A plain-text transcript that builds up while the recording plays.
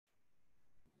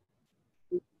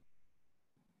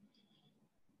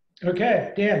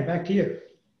Okay, Dan, back to you.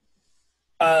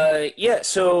 Yeah,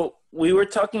 so we were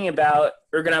talking about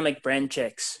ergonomic brand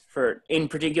checks for, in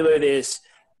particular, this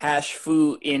hash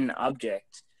foo in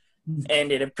object.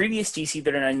 And at a previous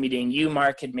TC39 meeting, you,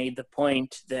 Mark, had made the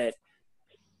point that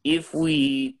if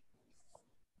we,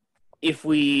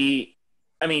 we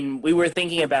were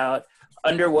thinking about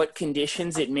under what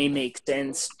conditions it may make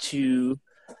sense to,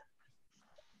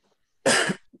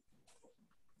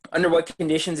 under what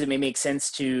conditions it may make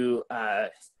sense to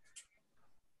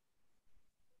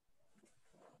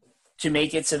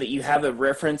make it so that you have a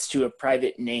reference to a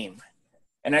private name.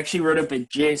 And I actually wrote up a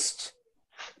gist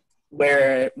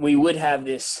where we would have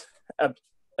this,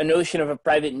 a notion of a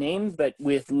private name, but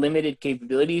with limited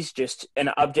capabilities, just an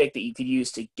object that you could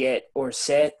use to get or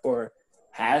set or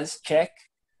has check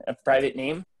a private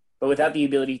name, but without the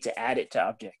ability to add it to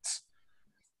objects.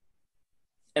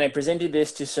 And I presented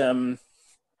this to some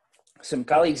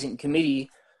colleagues in committee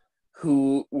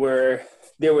who were,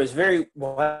 there was very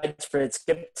widespread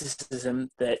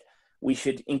skepticism that we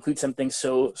should include something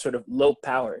so sort of low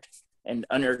powered and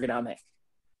unergonomic.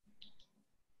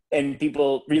 And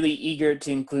people really eager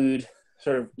to include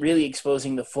sort of really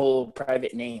exposing the full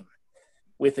private name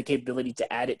with the capability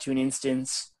to add it to an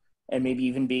instance and maybe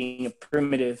even being a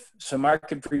primitive. So Mark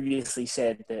had previously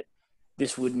said that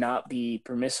this would not be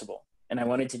permissible. And I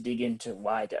wanted to dig into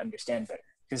why to understand better.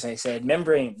 Because I said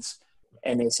membranes,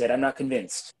 and they said, I'm not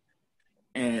convinced.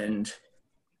 And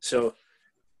so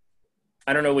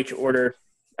I don't know which order,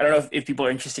 I don't know if people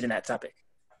are interested in that topic.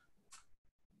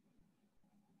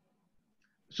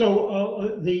 So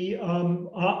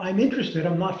I'm interested.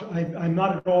 I'm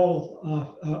not at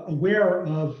all aware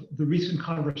of the recent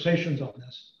conversations on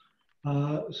this.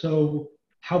 So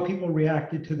how people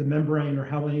reacted to the membrane or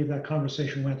how any of that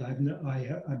conversation went,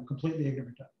 I'm completely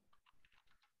ignorant of.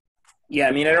 Yeah,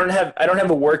 I mean, I don't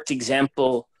have a worked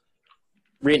example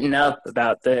written up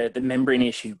about the membrane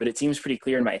issue, but it seems pretty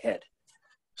clear in my head.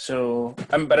 So,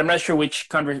 but I'm not sure which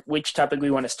topic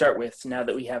we want to start with now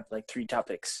that we have like 3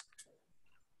 topics.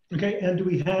 Okay, and do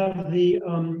we have the,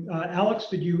 Alex,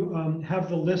 did you have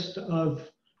the list of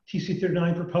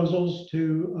TC39 proposals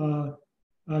to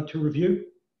review?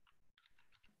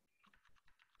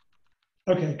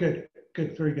 Okay, good,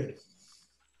 very good.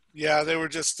 Yeah, they were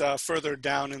just further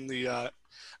down in the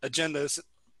agendas.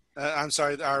 I'm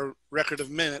sorry, our record of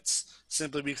minutes,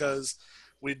 simply because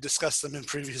we discussed them in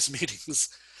previous meetings.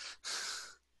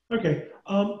 Okay,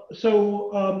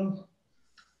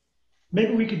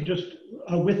 maybe we could just,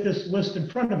 with this list in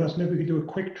front of us, maybe we could do a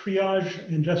quick triage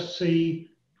and just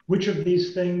see which of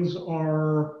these things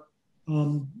are,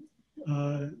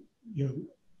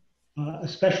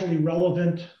 especially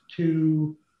relevant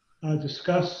to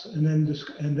discuss, and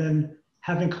then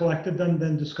having collected them,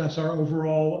 then discuss our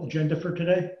overall agenda for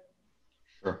today.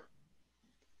 Sure.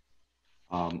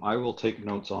 I will take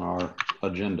notes on our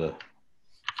agenda.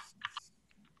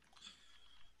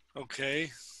 Okay.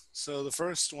 So the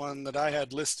first one that I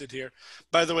had listed here,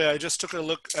 by the way, I just took a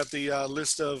look at the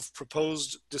list of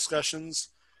proposed discussions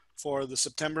for the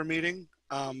September meeting.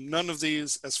 None of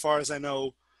these, as far as I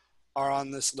know, are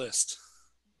on this list.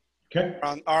 Okay.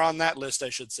 Are on that list, I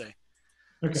should say.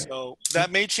 Okay. So that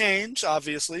may change,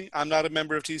 obviously. I'm not a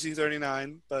member of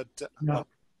TC39, but no.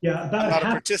 Yeah, I'm not a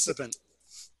participant.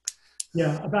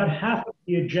 Yeah, about half of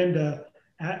the agenda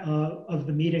of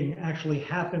the meeting actually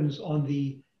happens on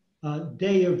the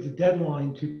day of the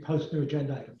deadline to post new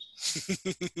agenda items.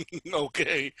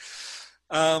 Okay.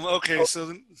 Okay,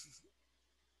 so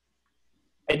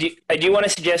I do want to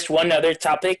suggest one other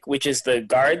topic, which is the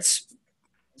guards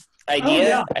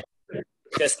idea. Oh, yeah.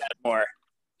 Just that more.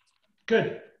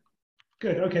 Good.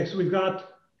 Okay, so we've got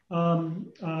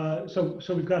so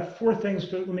we've got 4 things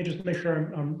to. Let me just make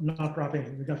sure I'm not dropping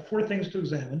it. We've got 4 things to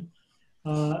examine.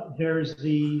 There's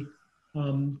the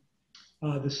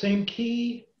same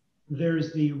key.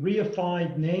 There's the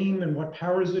reified name and what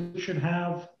powers it should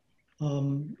have.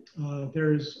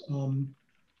 There's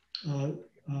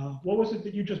what was it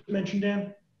that you just mentioned,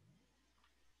 Dan?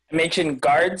 I mentioned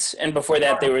guards, and before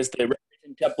that there was the reference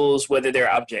tuples, whether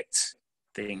they're objects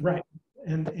thing. Right,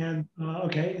 and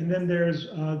okay, and then there's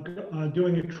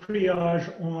doing a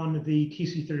triage on the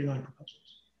TC39 proposals.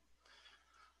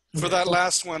 For that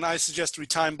last one, I suggest we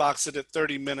time box it at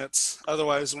 30 minutes.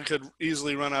 Otherwise, we could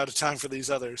easily run out of time for these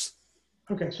others.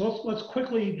 Okay, so let's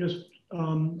quickly just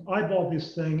eyeball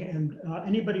this thing, and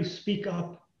anybody speak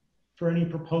up for any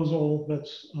proposal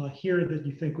that's here that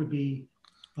you think would be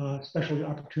especially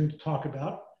opportune to talk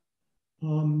about.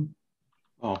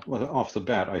 Well, off the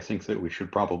bat, I think that we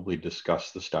should probably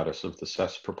discuss the status of the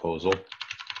SES proposal.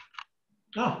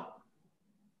 Ah.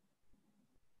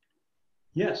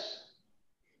 Yes.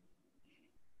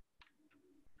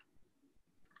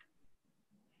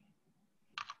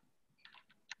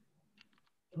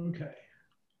 Okay.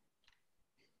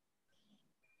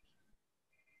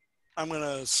 I'm going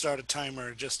to start a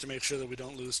timer just to make sure that we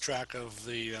don't lose track of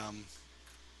the,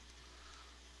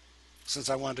 since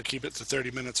I wanted to keep it to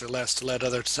 30 minutes or less to let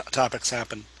other topics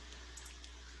happen.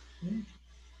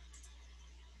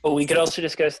 Well, we could also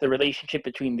discuss the relationship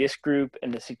between this group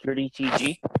and the security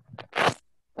TG.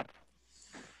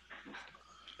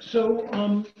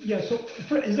 So, yeah, so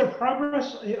is there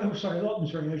progress? I'm sorry,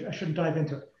 I shouldn't dive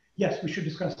into it. Yes, we should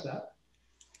discuss that.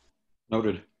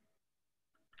 Noted.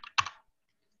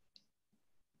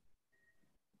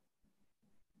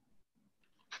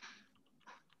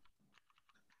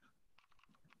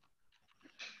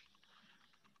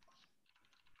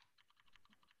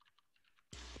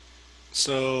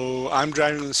 So I'm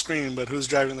driving the screen, but who's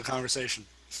driving the conversation?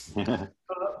 Put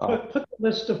the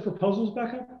list of proposals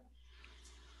back up.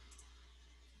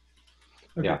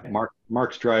 Okay. Yeah,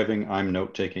 Mark's driving, I'm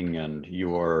note-taking, and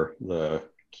you are the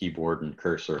keyboard and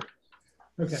cursor.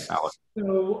 Okay. Alex.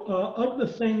 So of the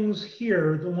things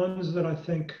here, the ones that I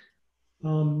think,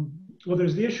 well,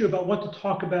 there's the issue about what to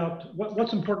talk about,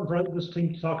 what's important for this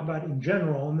team to talk about in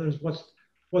general, and there's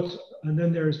and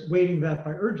then there's weighting that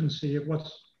by urgency of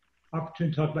what's opportune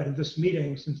to talk about in this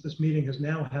meeting, since this meeting has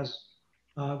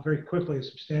very quickly a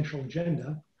substantial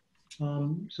agenda.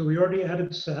 So we already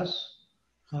added SES.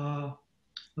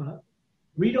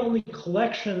 Read-only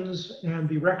collections and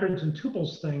the records and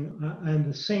tuples thing and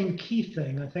the same key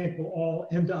thing, I think will all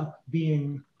end up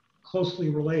being closely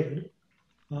related.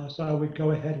 So I would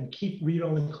go ahead and keep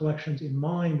read-only collections in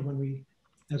mind when we,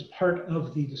 as part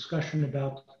of the discussion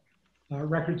about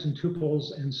records and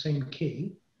tuples and same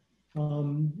key.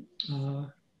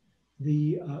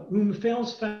 The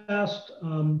fails fast,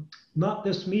 not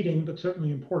this meeting, but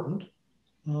certainly important.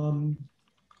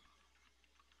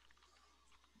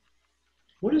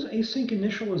 What is async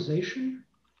initialization?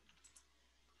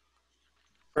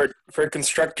 For a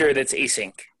constructor that's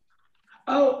async.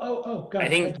 Oh, got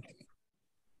it.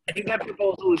 I think that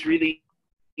proposal is really,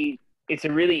 it's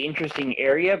a really interesting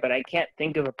area, but I can't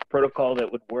think of a protocol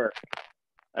that would work.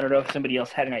 I don't know if somebody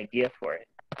else had an idea for it.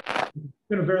 It's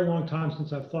been a very long time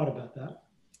since I've thought about that.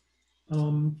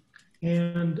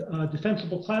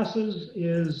 Defensible classes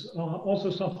is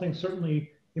also something certainly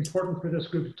important for this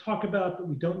group to talk about, but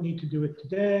we don't need to do it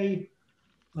today.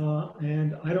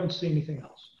 And I don't see anything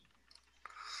else.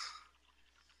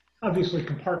 Obviously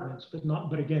compartments,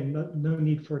 but again, no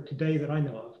need for it today that I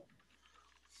know of.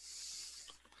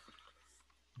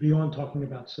 Beyond talking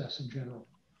about SES in general.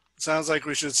 Sounds like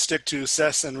we should stick to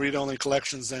SES and read-only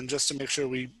collections then, just to make sure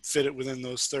we fit it within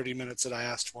those 30 minutes that I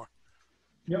asked for.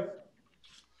 Yep.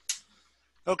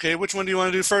 Okay, which one do you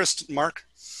want to do first, Mark?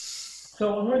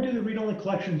 So I'm going to do the read-only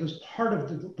collections as part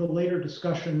of the later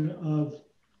discussion of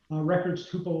records,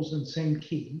 tuples, and same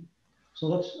key. So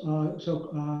let's,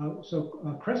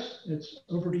 Chris, it's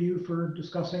over to you for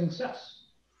discussing SES.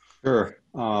 Sure.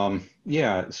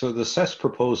 Yeah, so the SES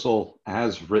proposal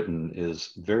as written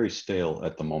is very stale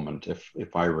at the moment,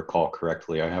 if I recall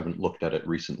correctly. I haven't looked at it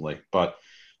recently, but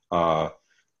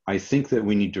I think that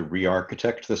we need to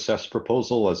re-architect the SES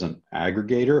proposal as an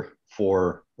aggregator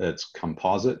for its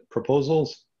composite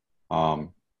proposals,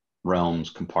 realms,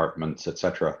 compartments,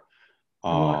 etc.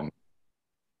 And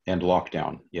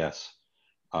lockdown, yes.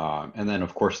 And then,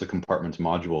 of course, the compartments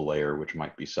module layer, which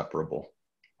might be separable.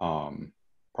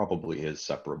 Probably is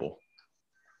separable.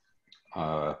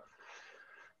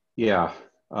 Yeah,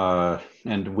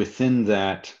 and within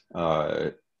that,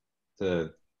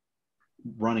 the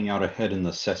running out ahead in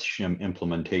the SES-shim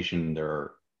implementation,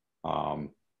 there are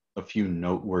a few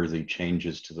noteworthy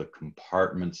changes to the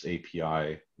compartments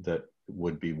API that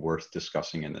would be worth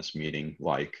discussing in this meeting,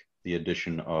 like the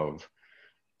addition of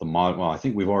the well, I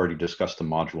think we've already discussed the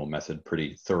module method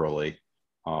pretty thoroughly.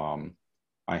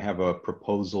 I have a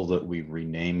proposal that we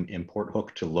rename import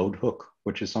hook to load hook,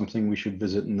 which is something we should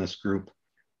visit in this group.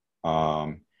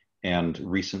 And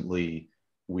recently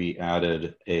we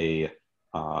added a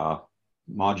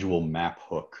module map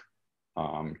hook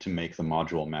to make the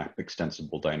module map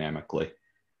extensible dynamically.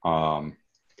 And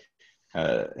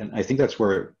I think that's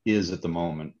where it is at the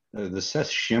moment. The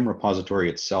SES-shim repository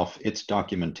itself, its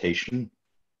documentation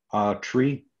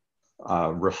tree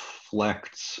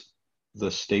reflects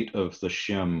the state of the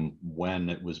shim when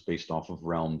it was based off of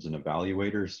realms and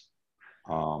evaluators.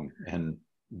 And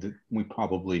we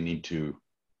probably need to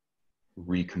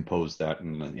recompose that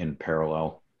in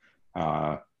parallel.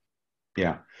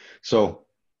 Yeah, so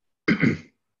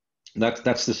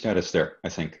that's the status there, I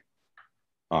think.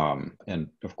 And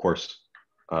of course,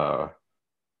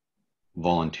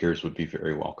 volunteers would be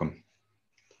very welcome.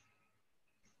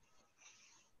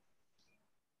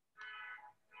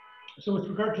 So with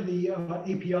regard to the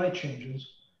API changes,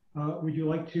 would you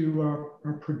like to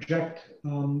project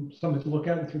something to look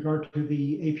at with regard to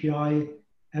the API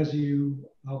as you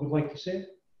would like to see it?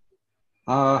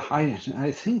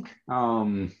 I think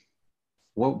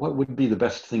what would be the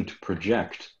best thing to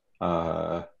project?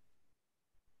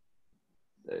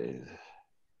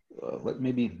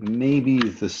 Maybe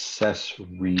the SES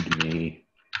README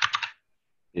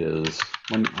is.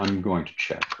 I'm going to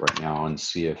check right now and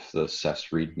see if the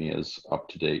SES README is up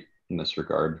to date in this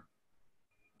regard.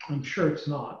 I'm sure it's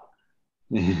not.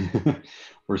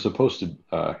 We're supposed to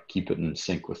keep it in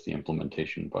sync with the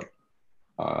implementation, but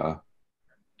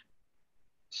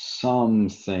some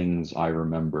things I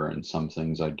remember and some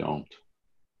things I don't.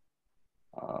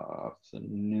 The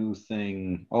new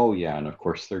thing, oh yeah, and of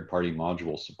course third-party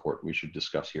module support we should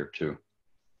discuss here too.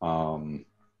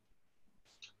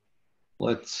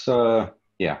 Let's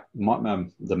yeah, no,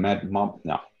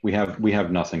 we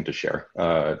have nothing to share.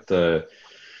 The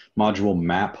module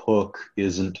map hook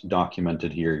isn't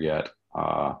documented here yet,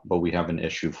 but we have an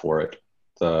issue for it.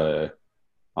 The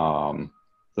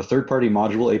third-party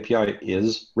module API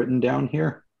is written down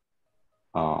here.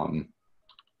 I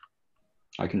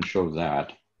can show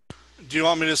that. Do you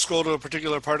want me to scroll to a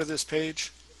particular part of this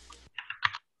page?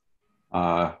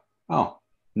 Oh,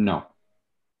 no.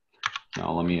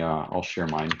 No, let me, I'll share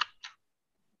mine.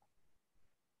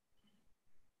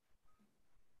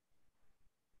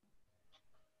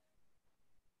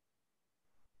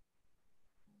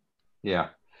 Yeah.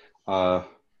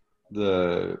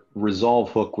 The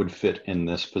resolve hook would fit in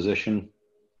this position.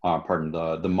 Pardon,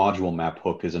 the module map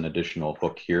hook is an additional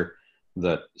hook here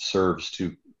that serves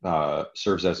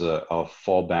as a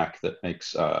fallback that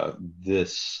makes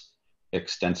this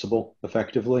extensible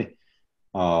effectively.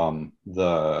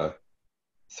 The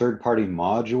third-party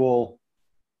module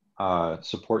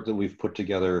support that we've put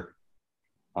together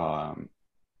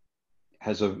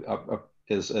has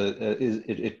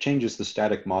it changes the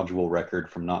static module record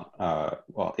from not,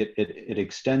 well, it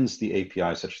extends the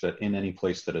API such that in any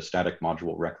place that a static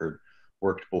module record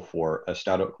worked before, a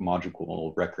static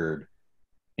module record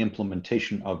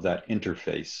implementation of that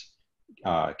interface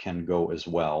can go as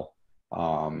well,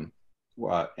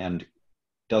 and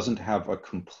doesn't have a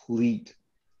complete,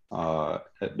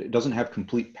 it doesn't have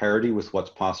complete parity with what's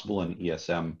possible in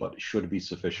ESM, but should be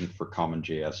sufficient for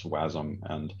CommonJS, WASM,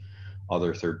 and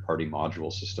other third-party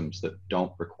module systems that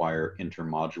don't require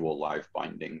inter-module live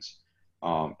bindings.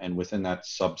 And within that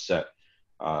subset,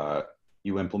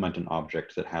 you implement an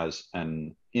object that has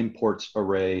an imports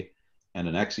array and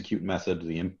an execute method.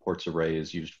 The imports array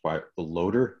is used by the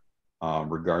loader,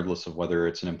 regardless of whether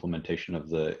it's an implementation of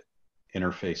the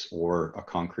interface or a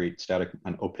concrete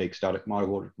an opaque static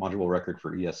module record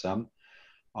for ESM.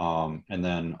 And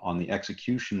then on the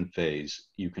execution phase,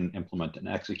 you can implement an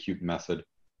execute method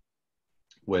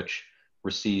which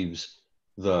receives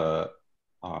the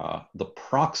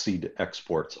proxied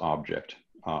exports object,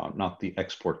 not the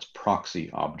exports proxy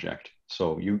object.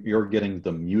 So you're getting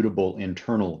the mutable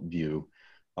internal view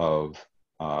of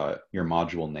your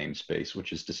module namespace,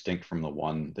 which is distinct from the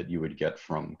one that you would get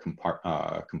from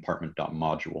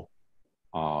compartment.module.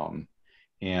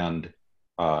 And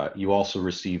you also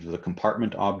receive the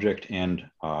compartment object and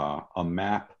a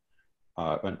map,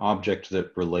 an object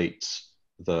that relates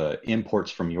the imports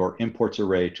from your imports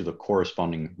array to the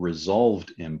corresponding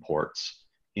resolved imports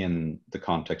in the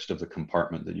context of the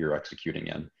compartment that you're executing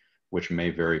in, which may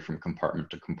vary from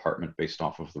compartment to compartment based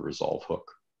off of the resolve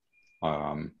hook.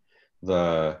 So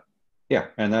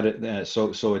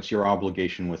it's your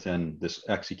obligation within this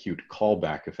execute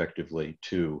callback effectively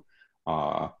to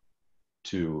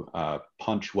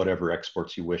punch whatever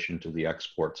exports you wish into the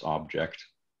exports object,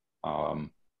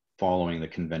 following the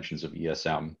conventions of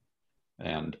ESM.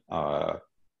 And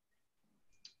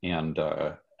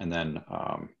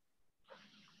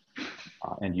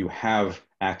you have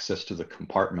access to the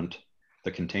compartment,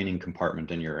 the containing compartment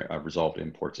in your resolved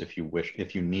imports if you wish,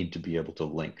 if you need to be able to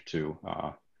link to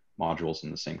modules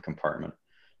in the same compartment.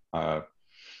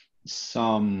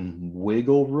 Some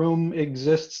wiggle room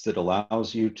exists that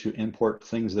allows you to import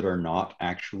things that are not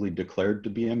actually declared to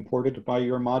be imported by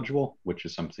your module, which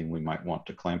is something we might want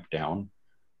to clamp down.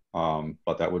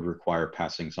 But that would require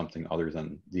passing something other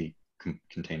than the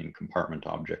containing compartment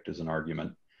object as an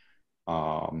argument.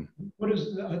 What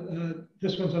is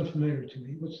this one's unfamiliar to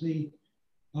me? What's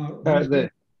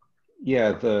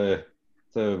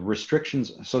the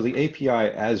restrictions? So the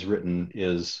API as written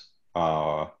is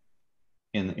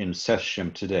in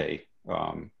SES-mtg today.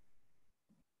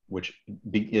 which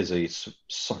is a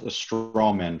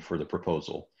straw man for the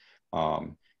proposal,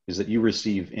 is that you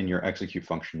receive in your execute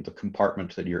function the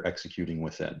compartment that you're executing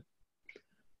within.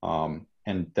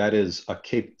 And that is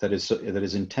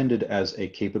intended as a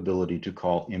capability to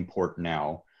call import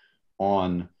now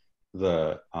on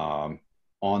the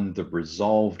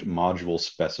resolved module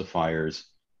specifiers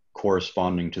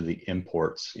corresponding to the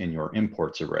imports in your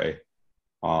imports array.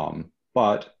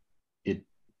 But it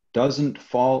doesn't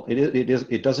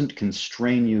it doesn't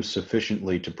constrain you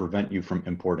sufficiently to prevent you from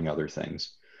importing other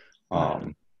things.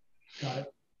 Got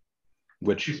it.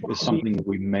 Which is something that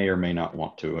we may or may not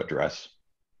want to address.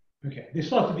 Okay, they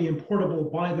still have to be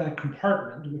importable by that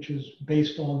compartment, which is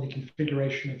based on the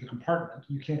configuration of the compartment.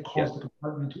 You can't cause the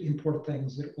compartment to import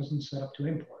things that it wasn't set up to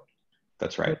import.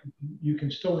 That's right. But you can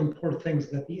still import things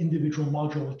that the individual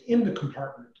module within the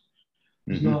compartment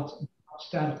is not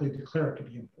statically declared to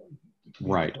be important.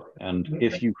 Right, and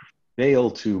if you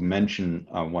fail to mention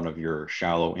one of your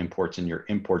shallow imports in your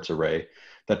imports array,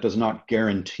 that does not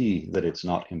guarantee that it's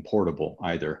not importable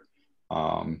either.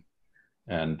 And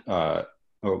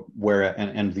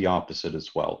the opposite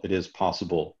as well. It is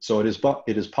possible. So it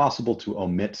is possible to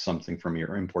omit something from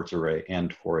your imports array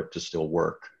and for it to still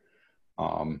work.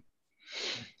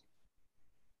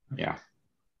 Yeah.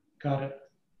 Got it.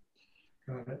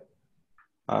 Got it.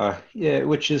 Yeah,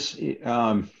 which is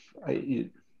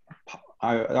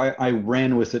I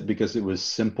ran with it because it was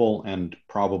simple and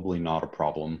probably not a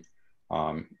problem.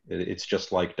 It's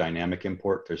just like dynamic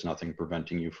import. There's nothing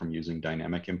preventing you from using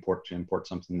dynamic import to import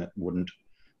something that would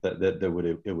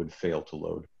fail to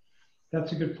load.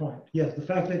 That's a good point. Yes, the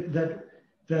fact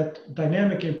that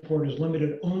dynamic import is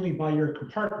limited only by your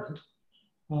compartment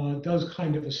does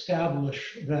kind of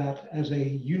establish that as a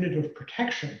unit of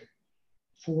protection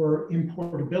for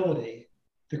importability,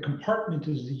 the compartment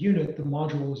is the unit, the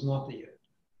module is not the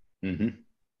unit.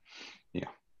 Yeah.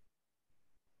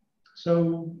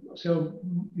 So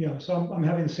I'm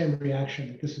having the same reaction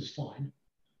that this is fine.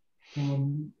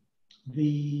 On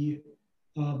the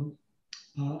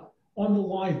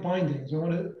live bindings,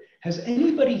 has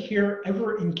anybody here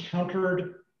ever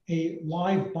encountered a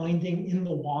live binding in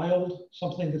the wild,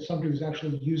 something that somebody was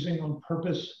actually using on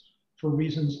purpose for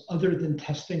reasons other than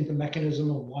testing the mechanism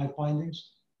of live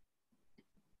bindings?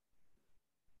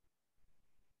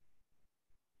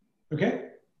 Okay,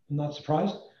 I'm not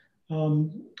surprised.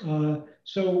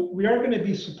 So we are going to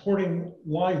be supporting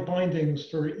live bindings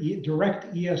for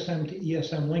direct ESM to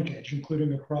ESM linkage,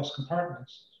 including across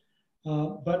compartments.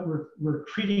 But we're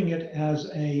treating it as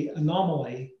an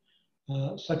anomaly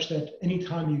such that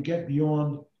anytime you get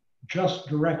beyond just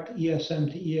direct ESM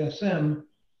to ESM,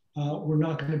 we're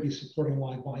not going to be supporting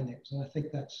live bindings. And I think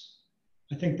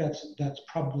that's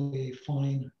probably a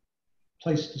fine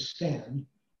place to stand,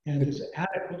 and is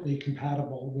adequately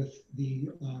compatible with the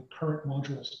current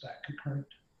module spec, current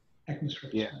ECMAScript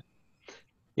spec.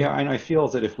 Yeah, and I feel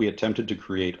that if we attempted to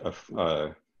create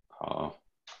a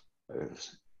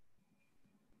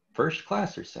first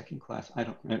class or second class, I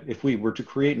don't know, if we were to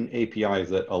create an API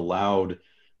that allowed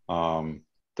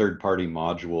third-party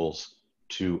modules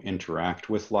to interact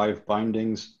with live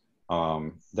bindings,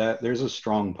 that there's a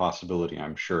strong possibility,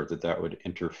 I'm sure, that would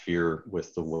interfere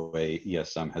with the way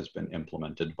ESM has been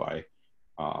implemented by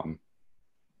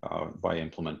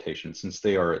implementation, since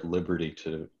they are at liberty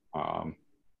to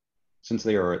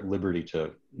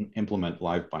implement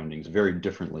live bindings very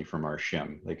differently from our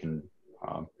shim. They can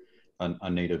a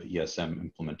native ESM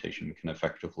implementation can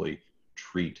effectively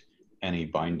treat any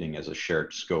binding as a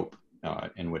shared scope,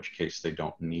 in which case they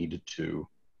don't need to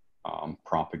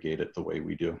propagate it the way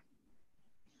we do.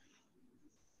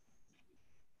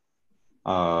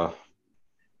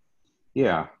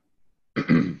 Yeah.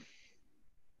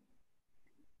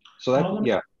 So that,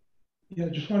 yeah. Yeah,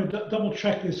 just want to double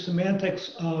check the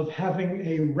semantics of having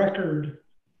a record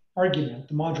argument,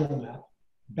 the module map,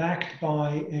 backed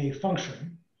by a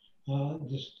function,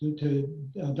 just to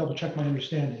double check my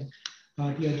understanding.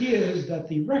 The idea is that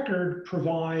the record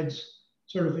provides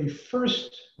sort of a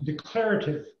first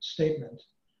declarative statement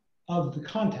of the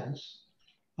contents,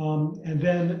 and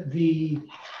then the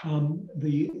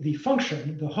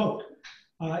function, the hook,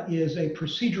 is a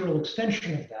procedural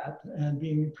extension of that, and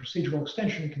being a procedural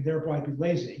extension can thereby be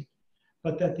lazy,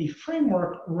 but that the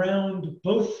framework around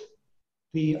both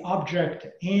the object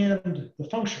and the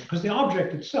function, because the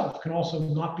object itself can also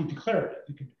not be declarative.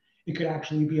 It could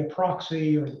actually be a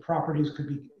proxy, or the properties could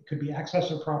be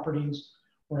accessor properties,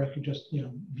 or it could just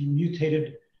be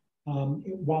mutated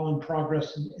while in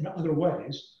progress in other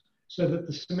ways. So that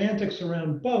the semantics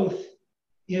around both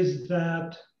is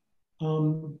that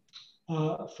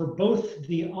for both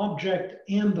the object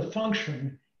and the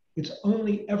function, it's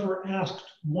only ever asked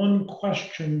one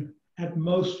question at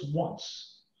most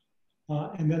once.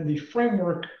 And then the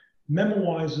framework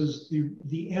memoizes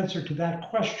the answer to that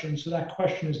question, so that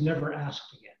question is never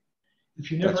asked again.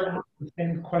 If you never ask the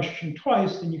same question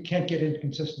twice, then you can't get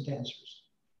inconsistent answers.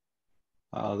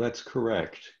 That's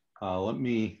correct. Let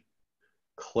me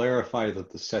clarify that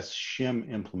the SES-shim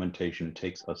implementation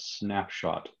takes a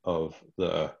snapshot of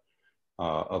the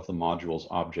module's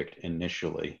object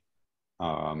initially.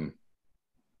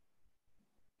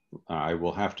 I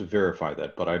will have to verify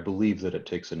that, but I believe that it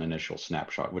takes an initial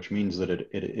snapshot, which means that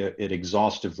it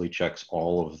exhaustively checks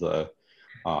all of the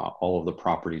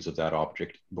properties of that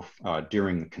object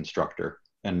during the constructor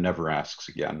and never asks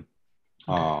again.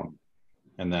 Okay.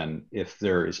 And then if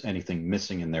there is anything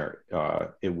missing in there,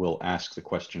 it will ask the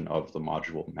question of the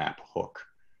module map hook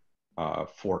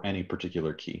for any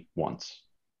particular key once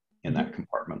in that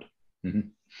compartment. Okay,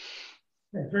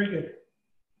 very good.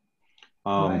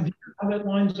 And how that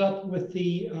lines up with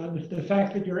the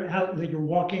fact that you're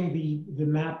walking the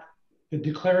map, the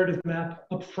declarative map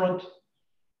up front.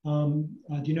 Do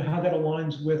you know how that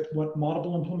aligns with what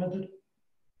Moddable implemented?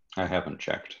 I haven't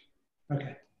checked.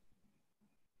 Okay.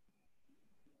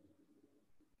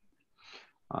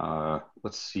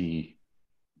 Let's see.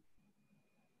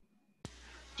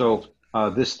 So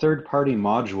this third-party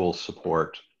module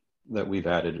support that we've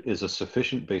added is a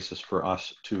sufficient basis for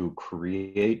us to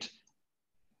create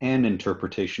an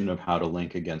interpretation of how to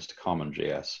link against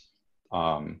CommonJS.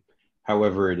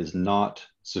 However, it is not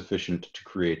sufficient to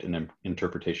create an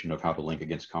interpretation of how to link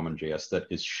against CommonJS that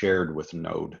is shared with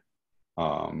Node.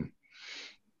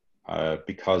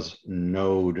 Because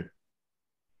Node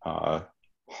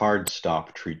hard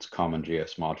stop treats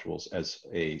CommonJS modules as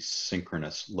a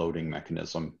synchronous loading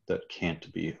mechanism that can't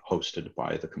be hosted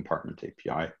by the compartment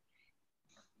API.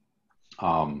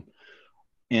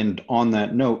 And on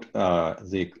that note,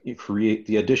 the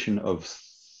addition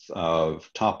of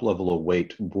top level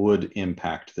await would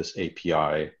impact this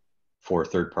API for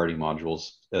third-party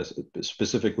modules.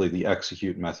 Specifically, the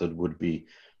execute method would be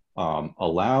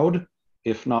allowed,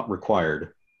 if not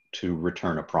required, to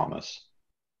return a promise.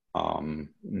 And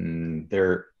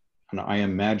I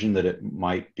imagine that it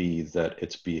might be that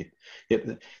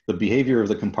the behavior of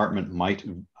the compartment might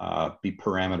be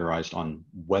parameterized on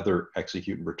whether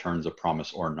execute returns a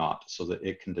promise or not, so that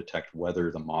it can detect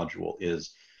whether the module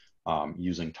is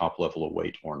using top level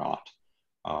await or not.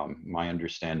 My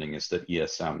understanding is that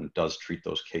ESM does treat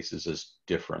those cases as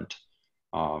different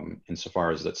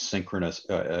insofar as that synchronous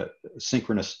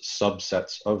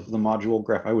subsets of the module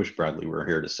graph. I wish Bradley were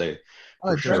here to say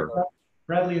for sure.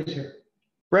 Bradley is here.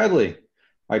 Bradley,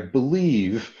 I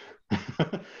believe,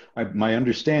 my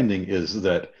understanding is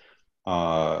that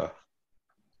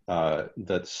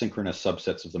that synchronous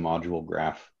subsets of the module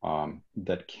graph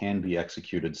that can be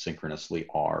executed synchronously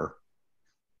are.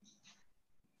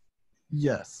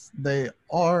 Yes, they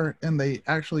are, and they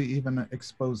actually even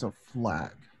expose a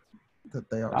flag that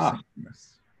they are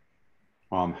synchronous.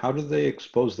 How do they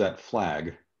expose that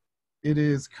flag? It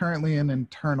is currently an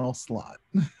internal slot.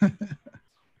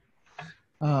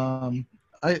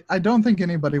 I don't think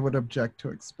anybody would object to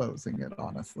exposing it,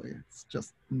 honestly. It's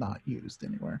just not used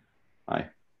anywhere. And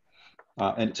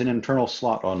it's an internal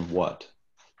slot on what?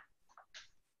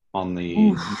 On the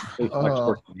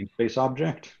namespace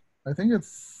object? I think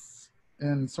it's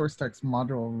in source text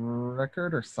module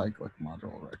record or cyclic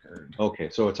module record. Okay,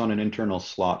 so it's on an internal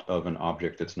slot of an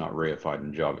object that's not reified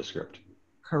in JavaScript.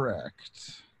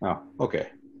 Correct. Oh, okay.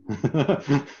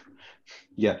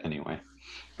 Yet anyway.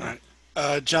 All right.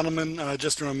 Gentlemen,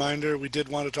 just a reminder, we did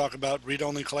want to talk about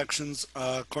read-only collections.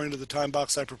 According to the time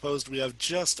box I proposed, we have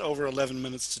just over 11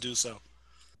 minutes to do so.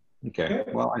 Okay,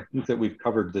 well, I think that we've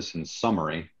covered this in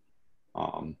summary,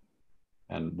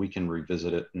 and we can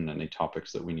revisit it in any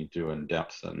topics that we need to in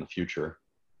depth in the future.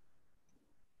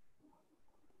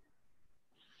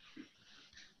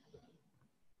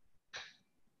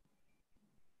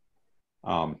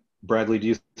 Bradley, do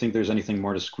you think there's anything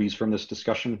more to squeeze from this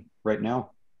discussion right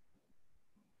now?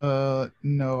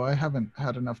 No, I haven't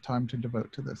had enough time to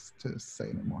devote to this to say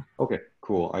anymore. Okay,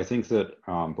 cool. I think that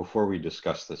before we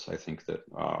discuss this, I think that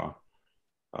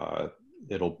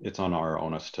it's on our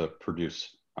onus to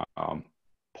produce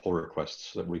pull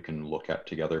requests that we can look at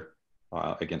together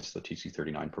against the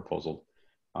TC39 proposal.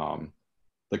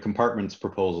 The compartments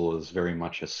proposal is very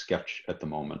much a sketch at the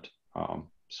moment.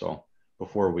 So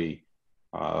before we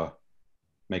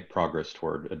make progress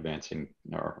toward advancing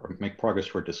or make progress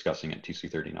toward discussing at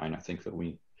TC39, I think that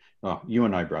you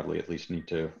and I, Bradley, at least need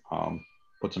to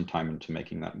put some time into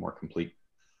making that more complete.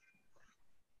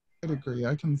 I'd agree.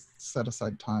 I can set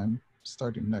aside time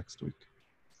starting next week.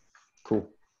 Cool.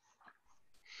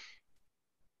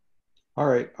 All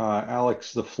right,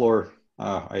 Alex, the floor,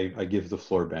 I give the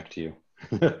floor back to you.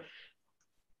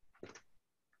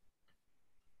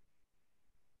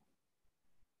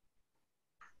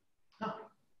 Oh,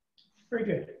 very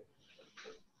good.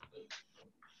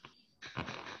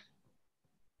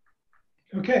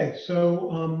 Okay,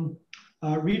 so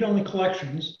read-only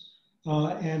collections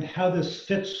and how this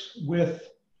fits with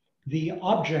the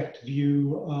object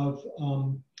view of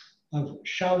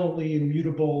shallowly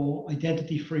immutable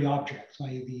identity-free objects,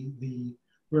 i.e.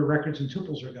 where records and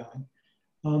tuples are going.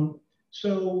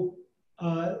 So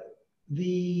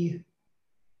the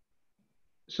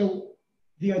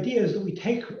idea is that we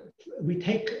take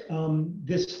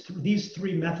these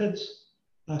three methods,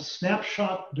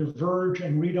 snapshot, diverge,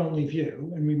 and read-only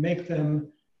view, and we make them,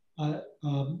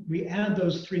 we add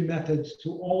those three methods to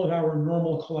all of our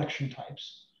normal collection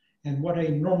types. And what a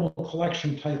normal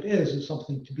collection type is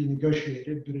something to be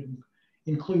negotiated, but it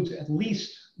includes at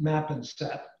least map and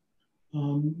set.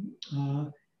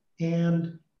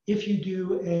 And if you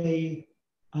do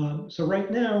so right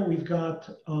now we've got,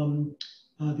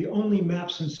 the only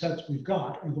maps and sets we've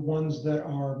got are the ones that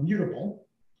are mutable.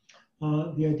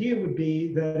 The idea would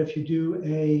be that if you do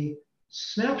a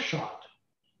snapshot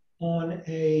on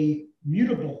a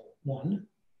mutable one,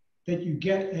 that you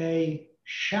get a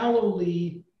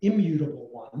shallowly immutable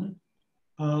one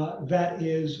that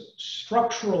is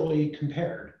structurally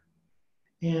compared.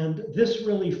 And this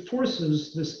really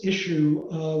forces this issue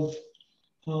of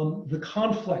the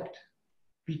conflict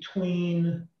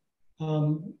between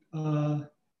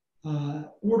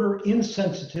order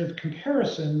insensitive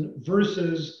comparison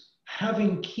versus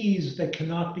having keys that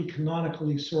cannot be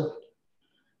canonically sorted.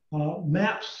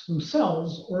 Maps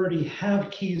themselves already have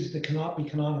keys that cannot be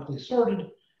canonically sorted.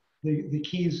 The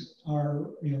keys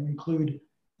are, include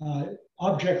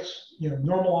objects,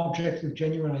 normal objects of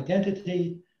genuine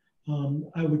identity.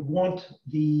 I would want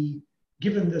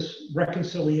given this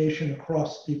reconciliation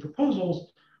across the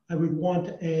proposals, I would want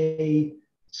a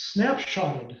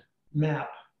snapshotted map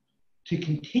to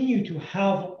continue to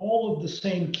have all of the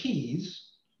same keys,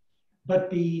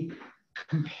 but be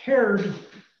compared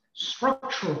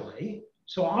structurally.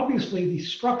 So obviously the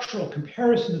structural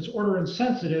comparison that's order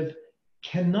insensitive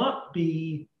cannot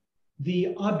be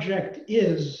the object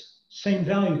is same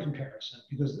value comparison,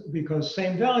 because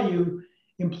same value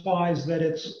implies that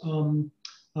it's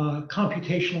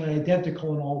computationally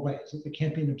identical in all ways, that there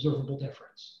can't be an observable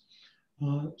difference.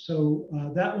 So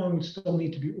that one would still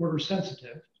need to be order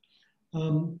sensitive.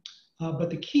 But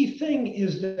the key thing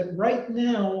is that right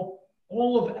now,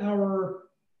 all of our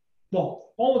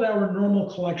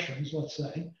normal collections, let's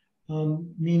say,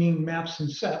 meaning maps and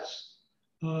sets,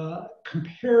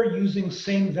 compare using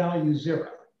same value 0.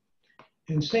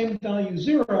 And same value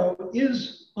 0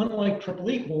 is, unlike triple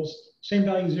equals, same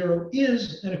value 0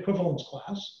 is an equivalence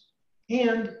class,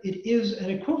 and it is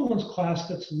an equivalence class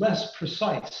that's less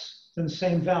precise than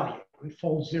same value. It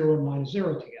folds 0 and minus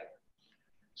 0 together.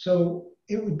 So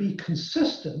it would be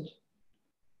consistent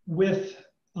with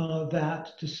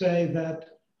that to say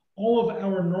that all of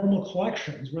our normal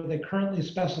collections where they currently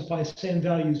specify same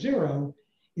value 0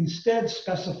 instead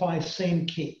specify same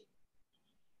key.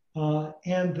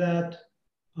 And that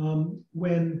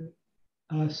when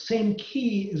same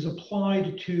key is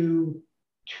applied to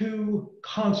two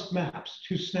const maps,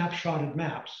 two snapshotted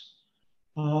maps,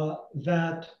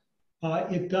 that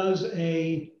it does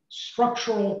a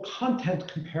structural content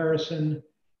comparison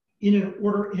in an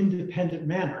order independent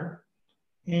manner.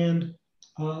 And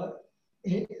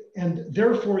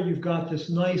therefore you've got this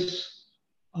nice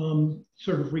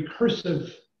sort of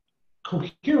recursive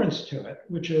coherence to it,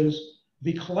 which is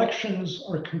the collections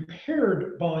are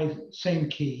compared by same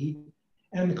key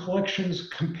and the collections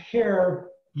compare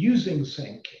using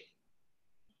same key.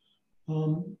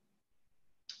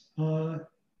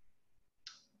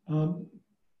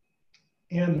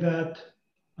 And that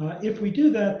if we do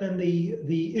that, then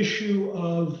the issue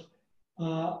of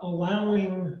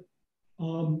allowing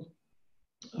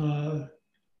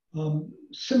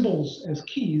symbols as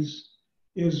keys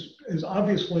is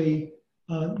obviously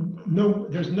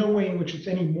there's no way in which it's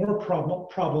any more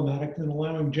problematic than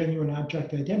allowing genuine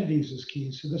object identities as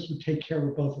keys. So this would take care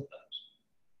of both of those.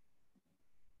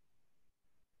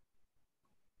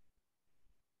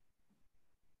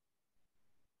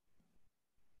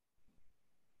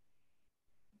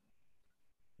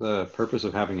 The purpose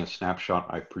of having a snapshot,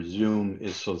 I presume,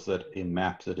 is so that a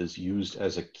map that is used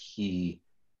as a key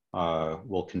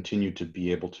will continue to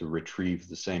be able to retrieve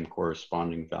the same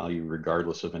corresponding value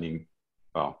regardless of any,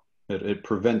 well, it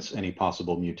prevents any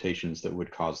possible mutations that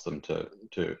would cause them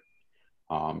to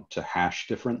hash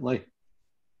differently.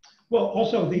 Well,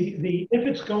 also if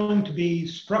it's going to be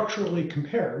structurally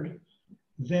compared,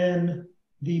 then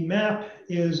the map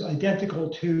is identical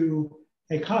to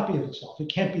a copy of itself. It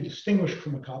can't be distinguished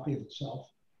from a copy of itself.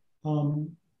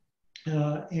 Um,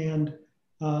 and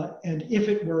if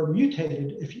it were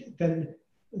mutated,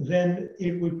 then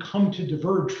it would come to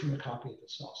diverge from the copy of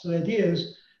itself. So the idea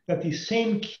is that the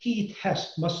same key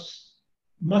test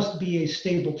must be a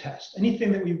stable test.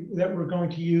 Anything that we're going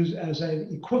to use as an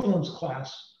equivalence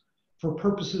class for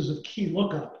purposes of key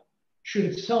lookup should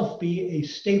itself be a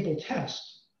stable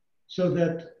test, so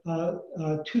that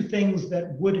two things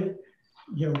that would,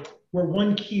 where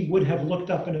one key would have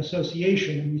looked up an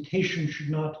association, a mutation should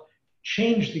not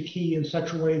change the key in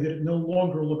such a way that it no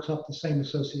longer looks up the same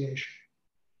association.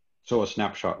 So a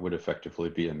snapshot would effectively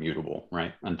be immutable,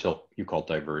 right? Until you call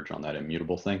diverge on that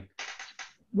immutable thing.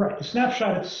 Right. The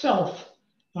snapshot itself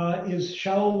is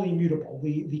shallowly mutable.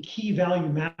 The key value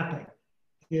mapping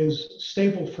is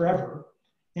stable forever,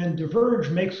 and diverge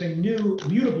makes a new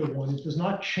mutable one. It does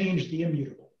not change the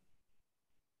immutable.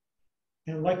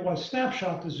 And likewise,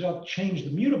 snapshot does not change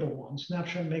the mutable one.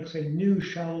 Snapshot makes a new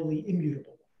shallowly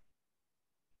immutable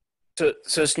one.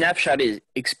 So snapshot is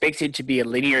expected to be a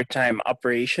linear time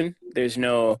operation. There's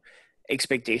no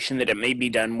expectation that it may be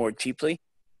done more cheaply.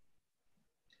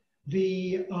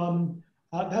 That's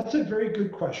a very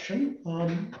good question.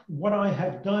 What I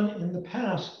have done in the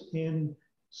past in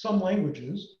some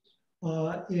languages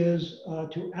is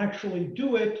to actually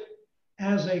do it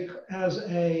as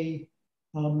a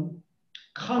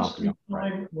constant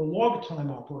time or log time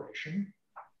operation,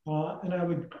 and I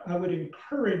would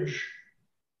encourage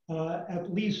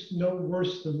at least no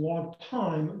worse than log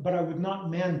time, but I would not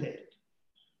mandate it.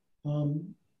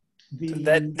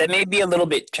 That may be a little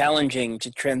bit challenging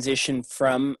to transition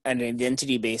from an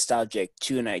identity-based object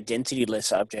to an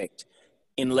identity-less object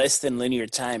in less than linear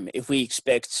time if we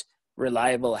expect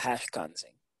reliable hash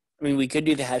consing. I mean, we could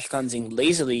do the hash consing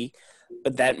lazily,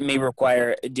 but that may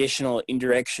require additional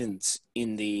indirections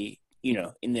in the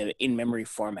in-memory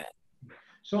format,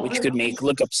 which could make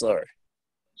lookup slower.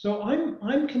 So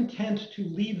I'm content to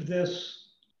leave this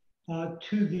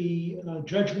to the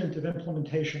judgment of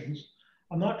implementations.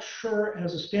 I'm not sure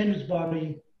as a standards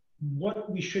body what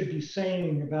we should be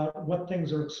saying about what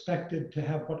things are expected to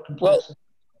have what complexity.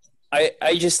 Well,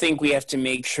 I just think we have to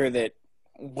make sure that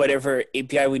whatever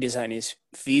API we design is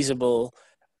feasible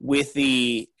with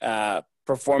the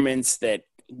performance that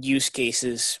use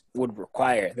cases would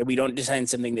require, that we don't design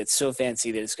something that's so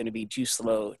fancy that it's going to be too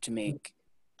slow to make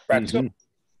practical.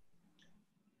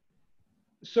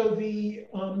 So the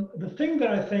thing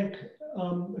that I think,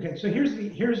 okay, so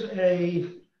here's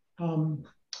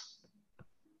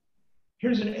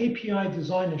an API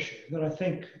design issue that I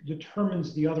think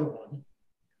determines the other one,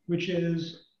 which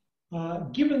is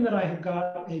given that I have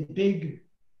got a big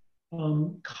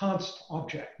const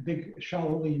object, big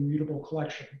shallowly immutable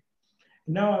collection,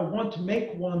 and now I want to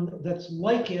make one that's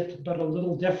like it but a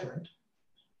little different.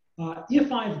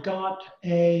 If I've got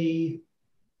a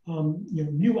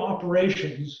new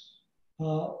operations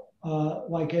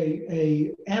like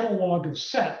a analog of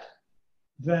set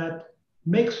that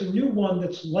makes a new one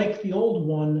that's like the old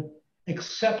one,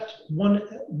 except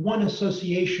one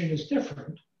association is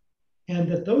different, and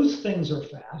that those things are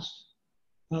fast,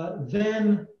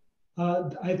 then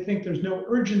I think there's no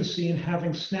urgency in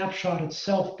having snapshot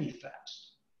itself be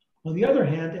fast. On the other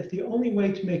hand, if the only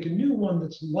way to make a new one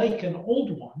that's like an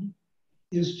old one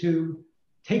is to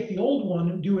take the old one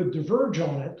and do a diverge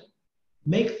on it,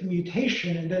 make the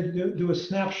mutation, and then do a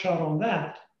snapshot on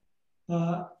that,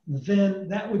 then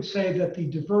that would say that the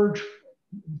diverge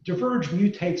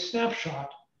mutate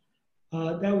snapshot,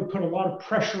 that would put a lot of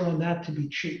pressure on that to be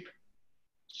cheap.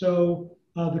 So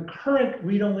the current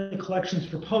read-only collections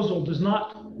proposal does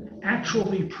not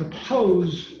actually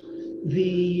propose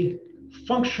the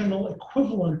functional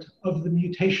equivalent of the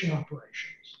mutation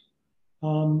operations.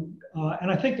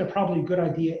 And I think they're probably a good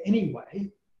idea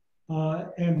anyway.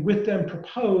 And with them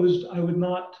proposed, I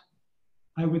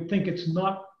would think it's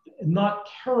not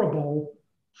terrible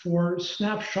for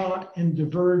snapshot and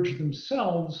diverge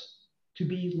themselves to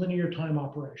be linear time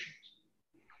operations.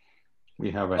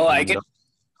 We have a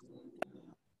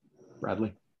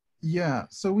Bradley. Yeah,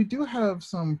 so we do have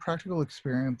some practical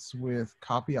experience with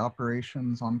copy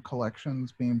operations on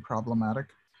collections being problematic.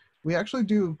 We actually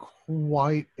do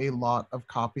quite a lot of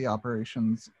copy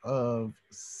operations of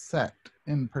set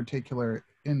in particular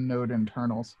in node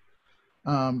internals.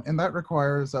 And that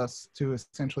requires us to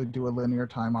essentially do a linear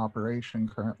time operation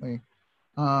currently.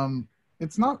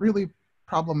 It's not really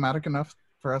problematic enough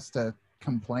for us to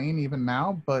complain even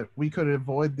now, but we could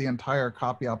avoid the entire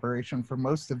copy operation for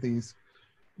most of these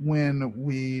when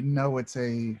we know it's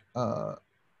a,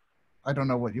 I don't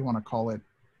know what you want to call it,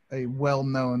 a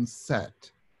well-known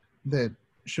set that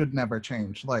should never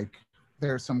change. Like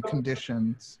there are some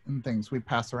conditions and things we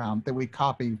pass around that we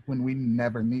copy when we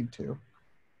never need to.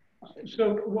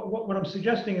 So what I'm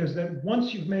suggesting is that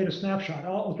once you've made a snapshot,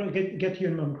 I'll get to you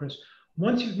in a moment, Chris.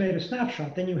 Once you've made a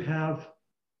snapshot, then you have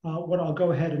what I'll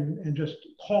go ahead and just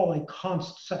call a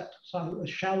const set, so a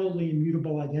shallowly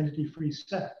immutable identity-free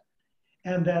set.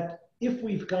 And that if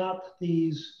we've got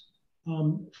these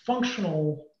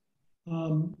functional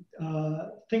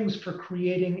things for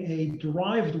creating a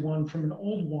derived one from an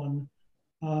old one,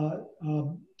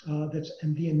 that's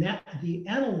and the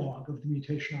analog of the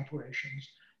mutation operations,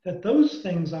 that those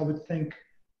things I would think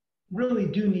really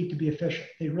do need to be efficient.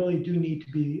 They really do need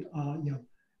to be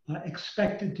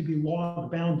expected to be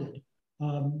log bounded,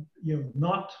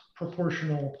 not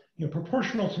proportional,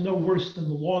 proportional to no worse than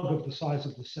the log of the size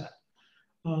of the set.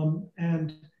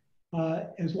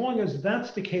 As long as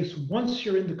that's the case, once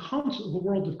you're in the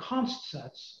world of const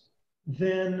sets,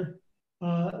 then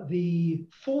the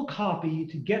full copy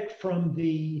to get from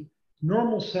the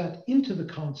normal set into the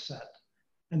const set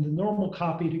and the normal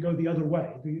copy to go the other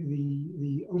way,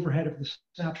 the overhead of the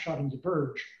snapshot and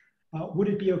diverge, would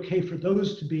it be okay for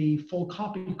those to be full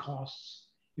copy costs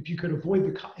if you could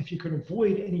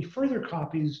avoid any further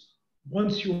copies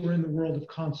once you were in the world of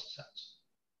const sets?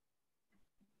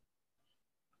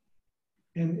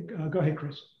 And go ahead,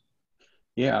 Chris.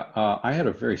 Yeah, I had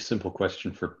a very simple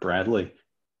question for Bradley.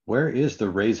 Where is the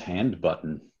raise hand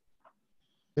button?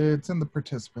 It's in the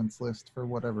participants list for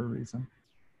whatever reason.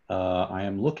 I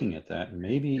am looking at that.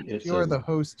 Maybe it's. If you are the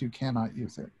host, you cannot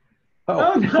use it.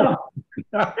 Oh, no.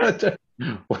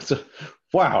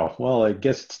 Wow. Well, I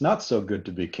guess it's not so good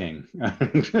to be king.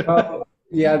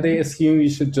 Yeah, they assume you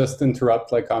should just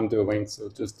interrupt like I'm doing, so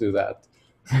just do that.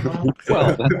 Well,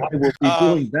 then I will be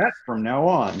doing that from now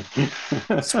on.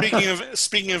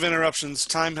 Speaking of interruptions,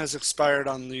 time has expired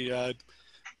on the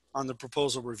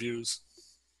proposal reviews.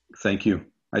 Thank you.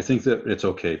 I think that it's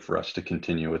okay for us to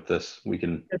continue with this. We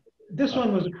can. This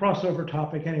one was a crossover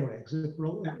topic anyway, because it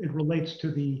relates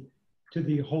to the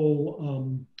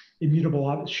whole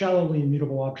shallowly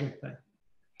immutable object thing.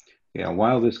 Yeah.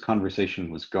 While this conversation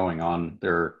was going on,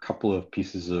 there are a couple of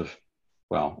pieces of,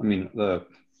 well, I mean, the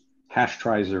hash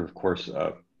tries are, of course,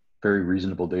 a very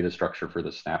reasonable data structure for the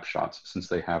snapshots, since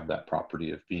they have that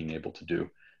property of being able to do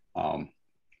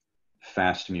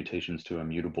fast mutations to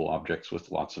immutable objects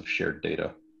with lots of shared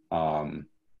data.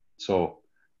 So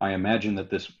I imagine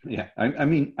that this, yeah, I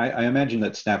mean, I imagine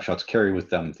that snapshots carry with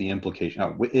them the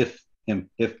implication, if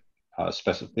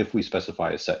we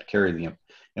specify a set, carry the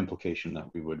implication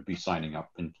that we would be signing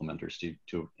up implementers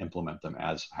to implement them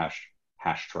as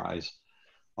hash tries.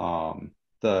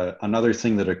 Another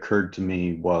thing that occurred to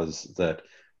me was that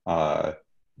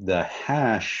the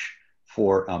hash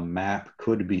for a map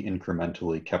could be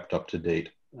incrementally kept up to date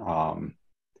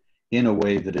in a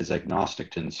way that is agnostic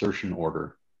to insertion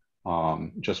order,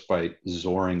 just by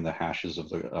zoring the hashes of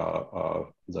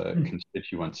the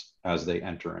constituents as they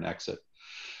enter and exit,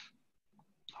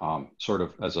 sort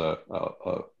of as a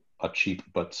cheap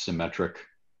but symmetric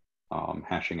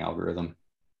hashing algorithm.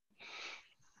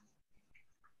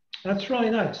 That's really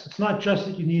nice. It's not just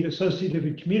that you need associative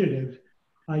and commutative,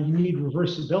 you need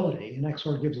reversibility, and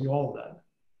XOR gives you all of that.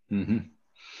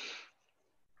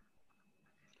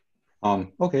 Mm-hmm.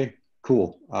 Okay,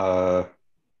 cool.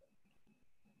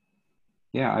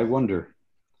 Yeah, I wonder.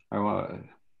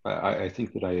 I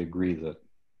think that I agree that,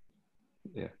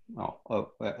 yeah,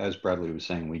 well, as Bradley was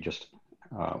saying, we just,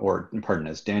 or pardon,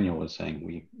 as Daniel was saying,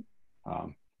 we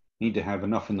need to have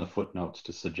enough in the footnotes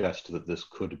to suggest that this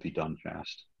could be done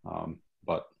fast,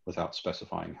 but without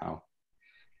specifying how.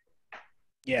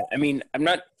 Yeah, I mean, I'm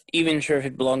not even sure if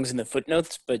it belongs in the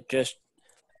footnotes, but just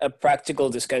a practical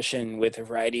discussion with a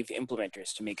variety of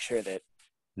implementers to make sure that,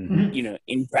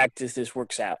 in practice, this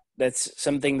works out. That's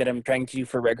something that I'm trying to do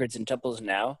for records and tuples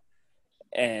now.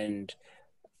 And,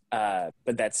 but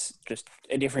that's just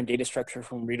a different data structure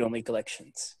from read-only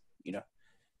collections,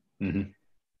 Mm-hmm.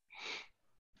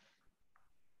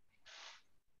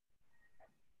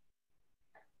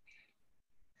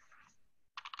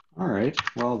 All right,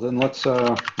 well then let's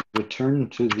return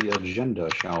to the agenda,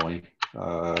 shall we?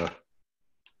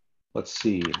 Let's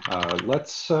see,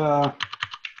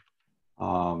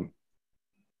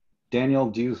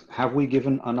 Daniel, have we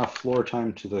given enough floor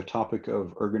time to the topic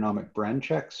of ergonomic brand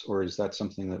checks, or is that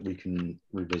something that we can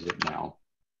revisit now?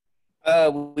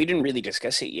 We didn't really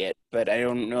discuss it yet, but I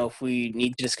don't know if we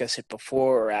need to discuss it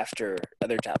before or after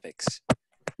other topics.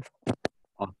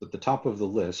 At the top of the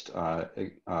list,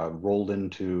 rolled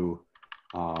into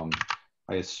I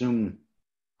assume,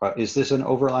 is this an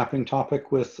overlapping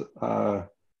topic with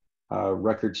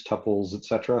records, tuples,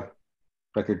 etc.?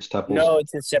 Records, tuples? No,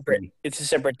 it's a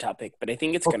separate topic, but I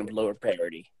think it's kind of lower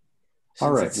priority.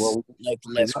 All right, It's well, like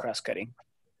less cross-cutting.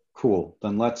 cool.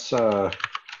 Then let's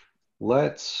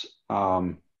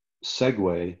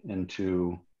segue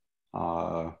into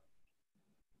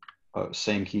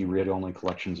same key read-only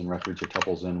collections and records or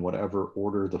tuples in whatever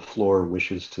order the floor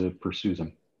wishes to pursue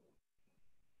them.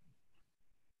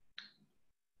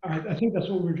 All right, I think that's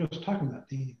what we were just talking about,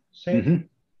 the same. Mm-hmm.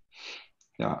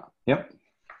 Yeah, yep.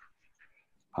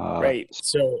 Right,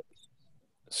 so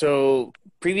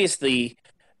previously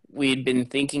we had been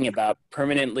thinking about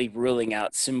permanently ruling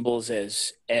out symbols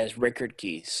as record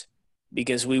keys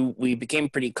because we became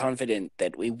pretty confident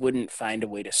that we wouldn't find a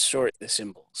way to sort the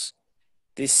symbols.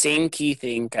 This same key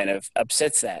thing kind of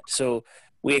upsets that. So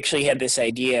we actually had this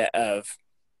idea of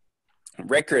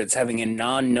records having a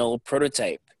non-null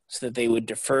prototype so that they would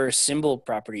defer symbol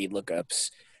property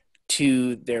lookups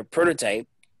to their prototype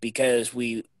because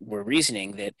we were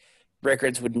reasoning that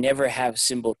records would never have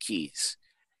symbol keys.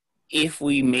 If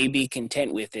we may be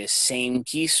content with this same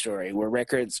key story where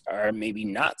records are maybe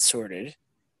not sorted,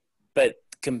 but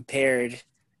compared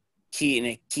key in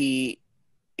a key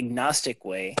agnostic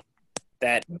way,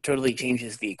 that totally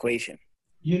changes the equation.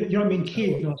 You don't mean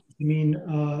key agnostic, you mean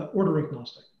order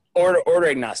agnostic. Order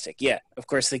agnostic, yeah. Of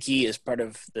course, the key is part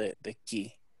of the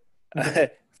key for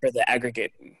the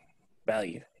aggregate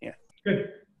value, yeah.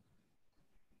 Good.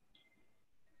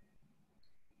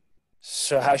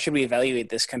 So how should we evaluate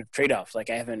this kind of trade-off?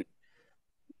 Like I haven't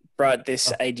brought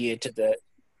this idea to the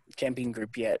champion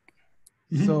group yet.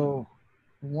 So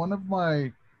one of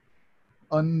my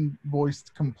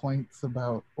unvoiced complaints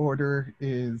about order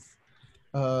is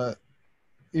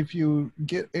if you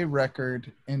get a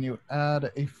record and you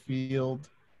add a field,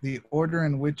 the order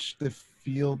in which the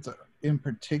fields in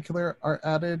particular are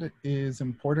added is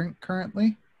important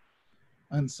currently.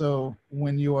 And so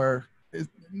when you are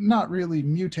not really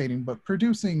mutating, but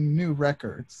producing new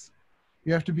records,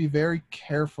 you have to be very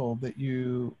careful that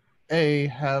you, A,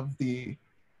 have the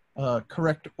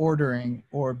correct ordering,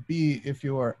 or B, if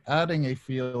you are adding a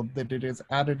field, that it is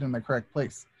added in the correct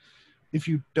place. If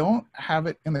you don't have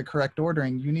it in the correct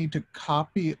ordering, you need to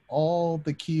copy all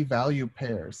the key value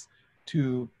pairs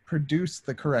to produce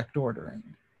the correct ordering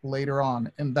later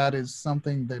on. And that is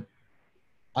something that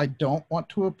I don't want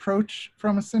to approach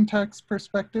from a syntax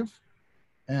perspective.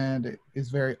 And it is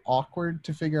very awkward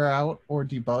to figure out or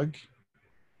debug.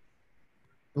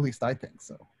 At least I think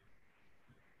so.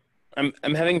 I'm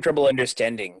having trouble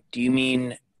understanding. Do you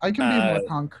mean I can be more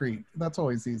concrete. That's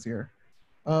always easier.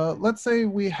 Let's say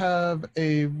we have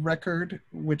a record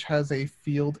which has a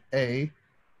field A,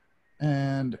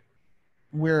 and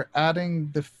we're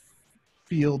adding the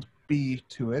field B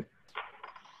to it.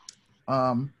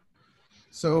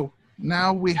 So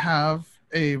now we have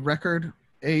a record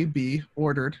AB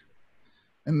ordered,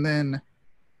 and then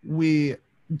we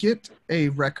get a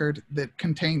record that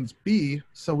contains B,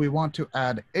 so we want to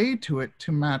add A to it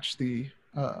to match the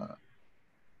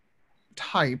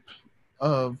type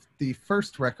of the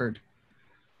first record.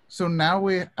 So now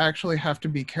we actually have to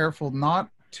be careful not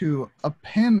to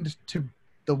append to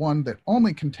the one that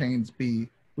only contains B.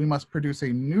 We must produce a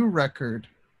new record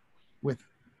with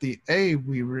the A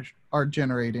we are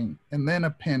generating and then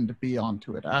append B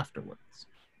onto it afterwards.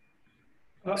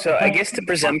 So I guess the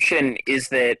presumption is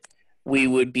that we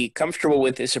would be comfortable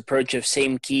with this approach of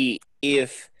same key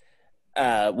if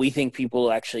we think people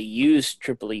will actually use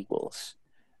triple equals.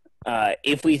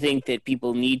 If we think that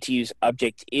people need to use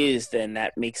object is, then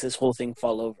that makes this whole thing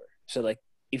fall over. So like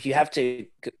if you have to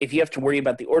worry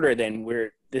about the order, then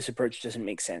this approach doesn't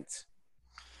make sense.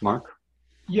 Mark?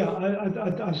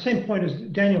 Yeah, same point as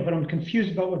Daniel, but I'm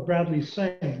confused about what Bradley's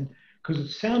saying because it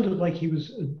sounded like he was,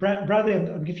 Bradley,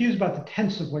 I'm confused about the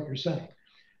tense of what you're saying.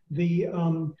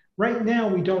 Right now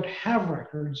we don't have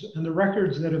records, and the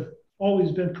records that have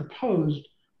always been proposed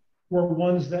were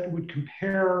ones that would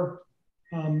compare,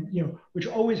 which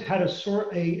always had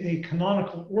a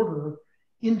canonical order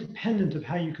independent of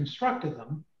how you constructed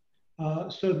them,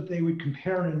 so that they would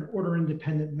compare in an order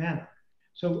independent manner.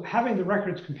 So having the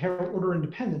records compare order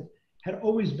independent had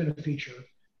always been a feature,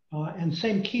 and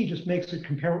same key just makes it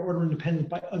compare order independent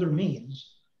by other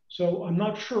means. So I'm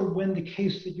not sure when the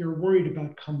case that you're worried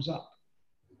about comes up.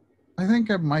 I think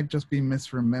I might just be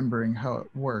misremembering how it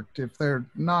worked. If the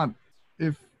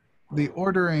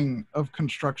ordering of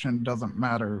construction doesn't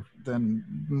matter, then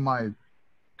my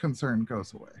concern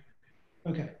goes away.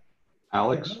 Okay.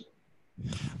 Alex?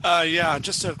 Yeah,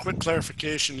 just a quick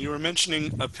clarification. You were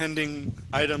mentioning appending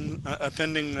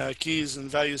keys and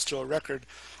values to a record.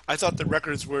 I thought that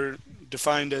records were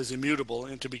defined as immutable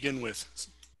and to begin with.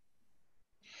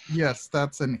 Yes,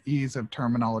 that's an ease of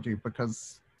terminology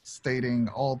because stating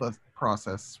all the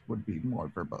process would be more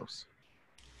verbose.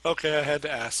 Okay, I had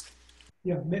to ask.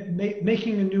 Yeah,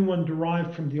 making a new one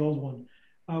derived from the old one.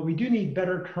 We do need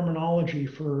better terminology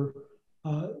for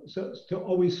so to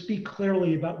always speak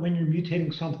clearly about when you're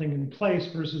mutating something in place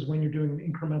versus when you're doing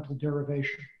incremental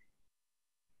derivation.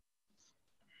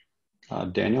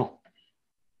 Daniel?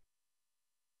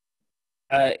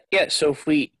 Yeah, so if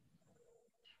we,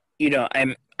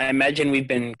 I imagine we've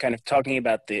been kind of talking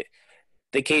about the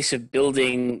case of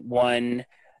building one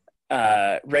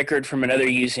record from another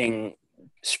using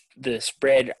the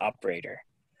spread operator,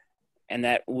 and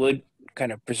that would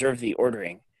kind of preserve the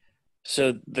ordering.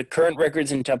 So the current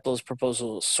records and tuples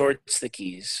proposal sorts the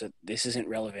keys, so this isn't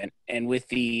relevant. And with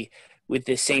the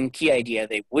same key idea,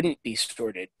 they wouldn't be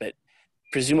sorted, but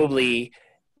presumably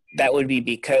that would be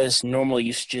because normal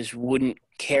usages wouldn't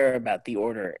care about the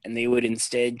order, and they would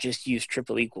instead just use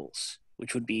triple equals,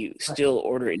 which would be still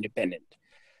order independent.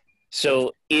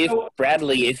 So if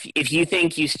Bradley, if you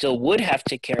think you still would have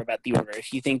to care about the order,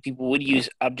 if you think people would use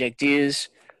object is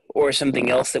or something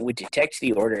else that would detect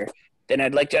the order, then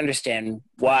I'd like to understand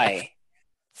why.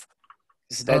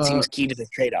 Because that seems key to the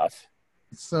trade-off.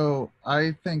 So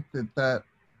I think that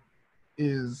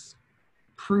is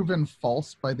proven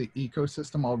false by the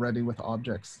ecosystem already with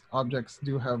objects. Objects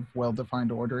do have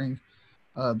well-defined ordering.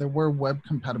 There were web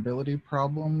compatibility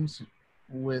problems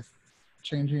with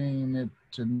changing it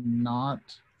to not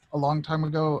a long time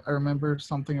ago. I remember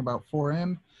something about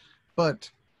for-in, but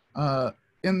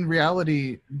in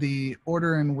reality, the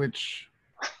order in which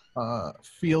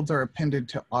fields are appended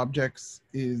to objects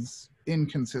is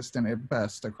inconsistent at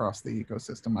best across the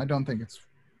ecosystem. I don't think it's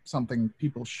something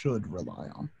people should rely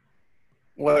on.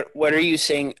 What are you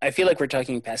saying? I feel like we're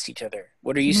talking past each other.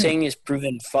 What are you saying is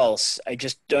proven false? I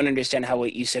just don't understand how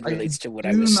what you said relates to what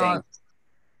I was saying.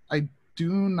 I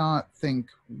do not think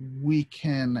we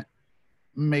can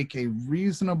make a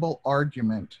reasonable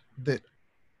argument that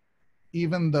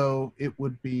even though it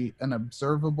would be an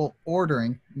observable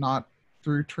ordering, not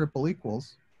through triple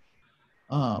equals,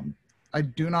 I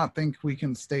do not think we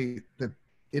can state that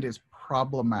it is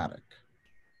problematic.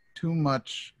 Too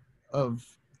much of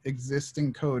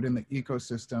existing code in the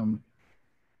ecosystem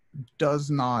does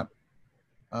not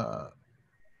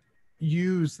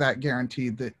use that guarantee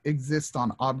that exists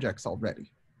on objects already.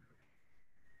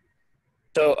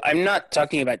 So I'm not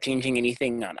talking about changing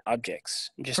anything on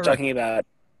objects. I'm just talking about,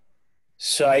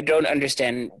 so I don't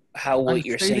understand how what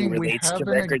you're saying relates to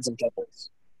records and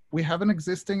tuples. We have an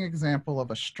existing example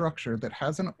of a structure that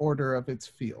has an order of its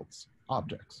fields,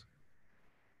 objects.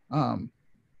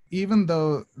 Even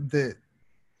though the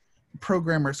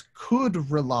programmers could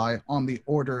rely on the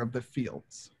order of the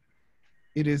fields,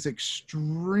 it is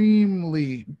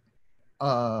extremely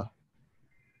frowned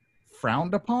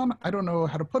upon. I don't know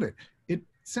how to put it. It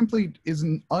simply is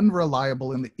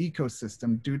unreliable in the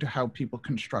ecosystem due to how people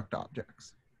construct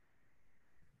objects.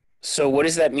 So what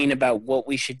does that mean about what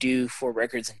we should do for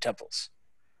records and tuples?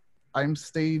 I'm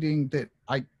stating that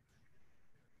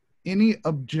any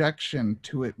objection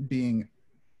to it being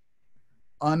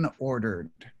unordered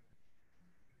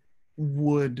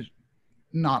would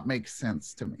not make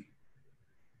sense to me.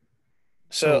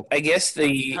 So I guess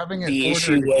the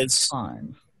issue was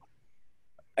fine.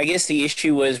 I guess the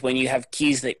issue was when you have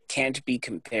keys that can't be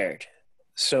compared.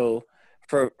 So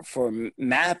for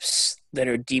maps that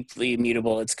are deeply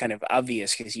immutable, it's kind of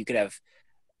obvious because you could have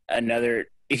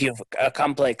if you have a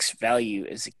complex value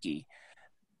as a key,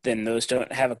 then those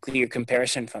don't have a clear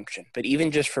comparison function. But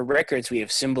even just for records, we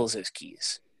have symbols as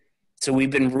keys. So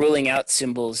we've been ruling out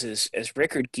symbols as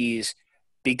record keys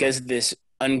because of this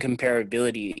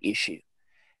uncomparability issue.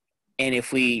 And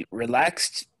if we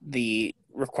relaxed the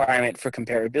requirement for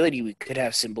comparability, we could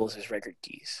have symbols as record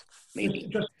keys, maybe.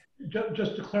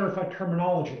 Just to clarify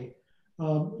terminology,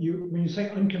 when you say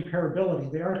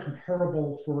uncomparability, they are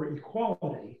comparable for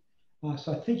equality.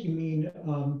 So I think you mean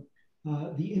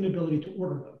the inability to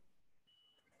order them.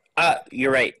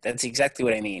 You're right. That's exactly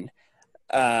what I mean.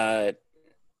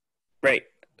 Right.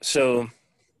 So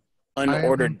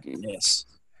unorderedness.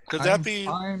 Could that be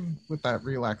fine with that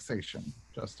relaxation?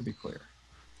 Just to be clear.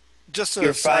 Just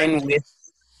you're fine with.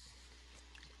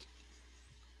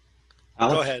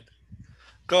 Alex?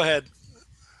 Go ahead.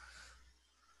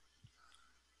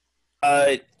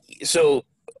 So,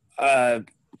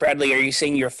 Bradley, are you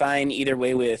saying you're fine either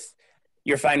way with,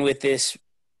 you're fine with this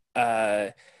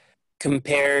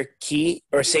compare key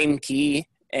or same key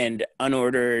and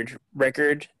unordered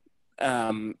record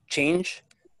change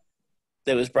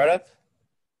that was brought up?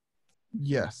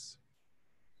 Yes.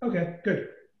 Okay, good,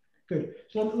 good.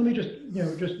 So let me just,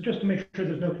 just to make sure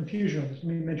there's no confusion on this,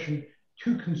 let me mention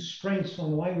two constraints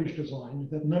on language design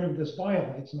that none of this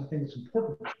violates, and I think it's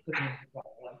important that none of it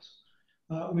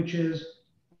violates, which is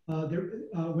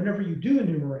whenever you do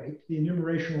enumerate, the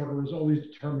enumeration order is always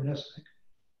deterministic.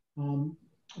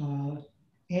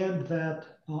 And that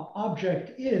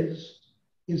object is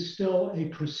still a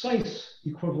precise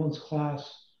equivalence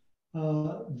class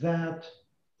that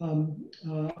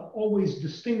always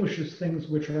distinguishes things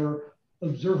which are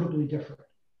observably different.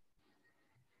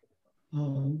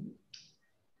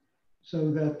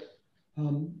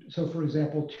 So for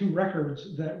example, two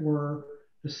records that were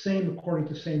the same according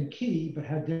to same key but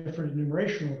had different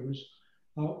enumeration orders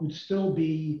would still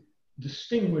be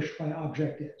distinguished by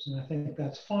object is. And I think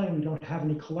that's fine. We don't have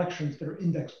any collections that are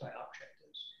indexed by object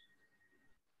is.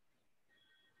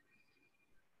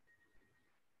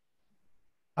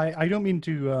 I don't mean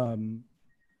to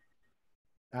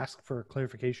ask for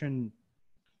clarification,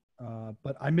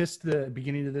 but I missed the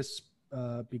beginning of this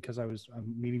because I'm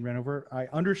meeting ran over. I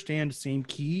understand same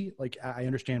key, like I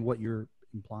understand what you're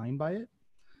implying by it,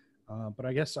 but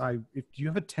I guess do you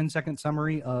have a 10-second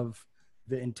summary of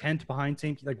the intent behind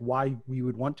same key, like why we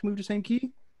would want to move to same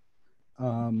key,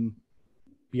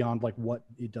 beyond like what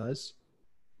it does?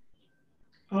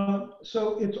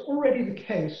 So it's already the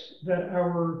case that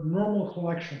our normal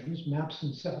collections, maps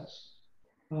and sets,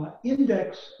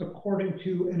 index according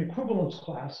to an equivalence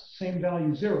class, same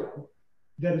value 0,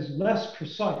 that is less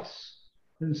precise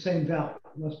than the same value,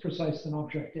 less precise than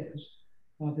object is,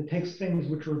 that takes things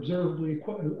which are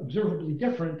observably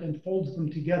different and folds them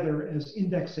together as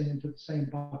indexing into the same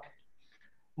bucket.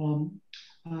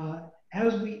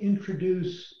 As we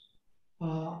introduce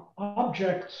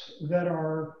objects that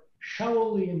are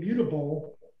shallowly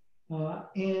immutable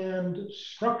and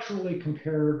structurally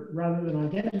compared rather than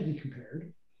identity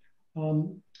compared,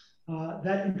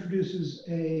 that introduces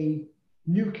a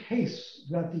new case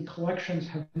that the collections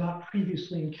have not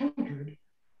previously encountered.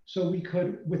 So we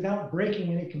could, without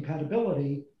breaking any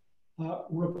compatibility,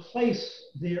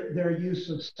 replace their use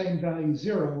of same value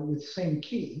 0 with same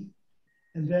key,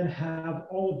 and then have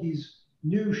all of these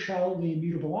new shallowly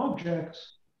immutable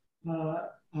objects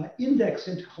index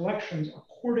into collections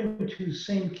according to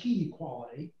same key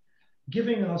equality,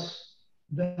 giving us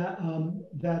that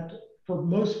for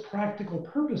most practical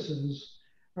purposes,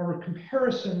 our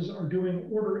comparisons are doing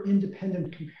order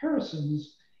independent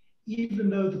comparisons, even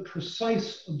though the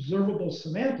precise observable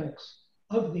semantics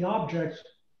of the object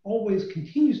always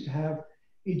continues to have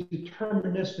a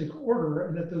deterministic order,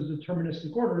 and that those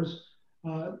deterministic orders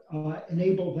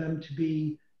enable them to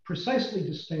be precisely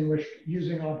distinguished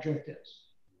using object is.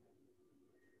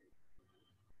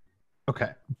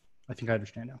 Okay, I think I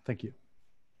understand now. Thank you.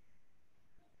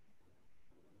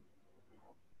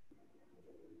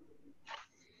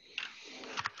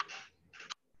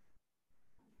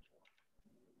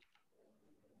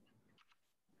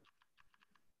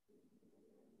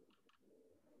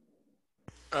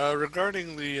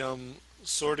 Regarding the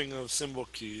sorting of symbol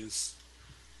keys,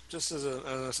 just as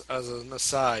an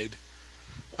aside,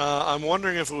 I'm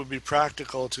wondering if it would be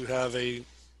practical to have a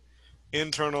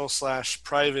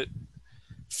internal/private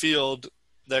field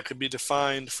that could be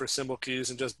defined for symbol keys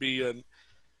and just be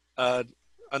a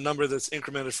number that's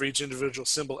incremented for each individual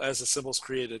symbol as the symbol's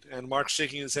created. And Mark's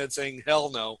shaking his head saying, hell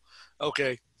no.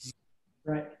 Okay.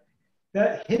 Right.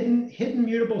 That hidden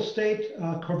mutable state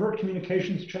covert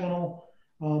communications channel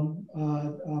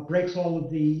breaks all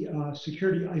of the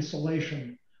security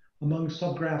isolation among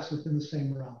subgraphs within the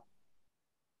same realm.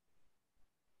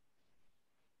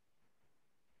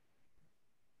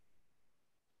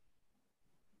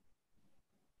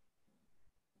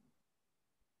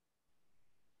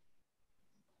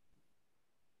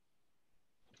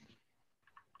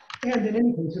 And in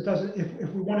any case, it doesn't. If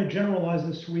we want to generalize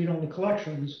this to read-only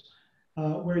collections,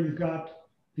 where you've got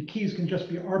the keys can just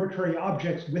be arbitrary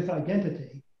objects with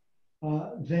identity,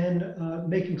 then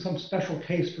making some special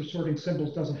case for sorting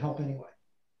symbols doesn't help anyway.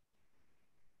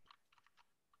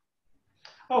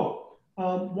 Oh,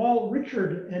 while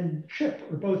Richard and Chip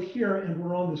are both here and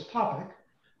we're on this topic,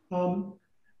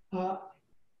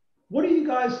 what do you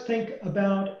guys think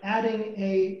about adding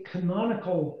a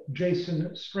canonical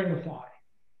JSON stringify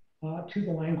to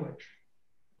the language?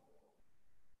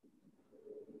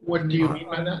 What do you mean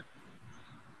by that?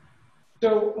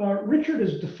 So Richard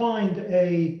has defined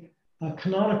a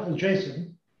canonical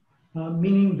JSON,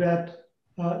 meaning that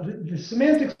the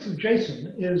semantics of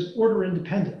JSON is order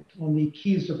independent on the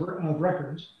keys of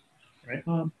records. Right.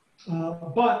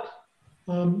 But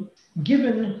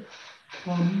given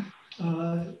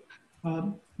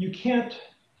you can't,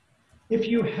 if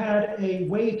you had a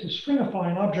way to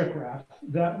stringify an object graph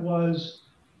that was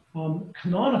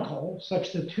canonical,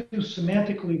 such that two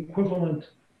semantically equivalent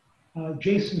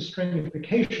JSON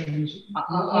stringifications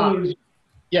were always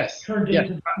Yes. turned Yes.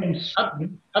 into the same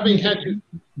string. Having had to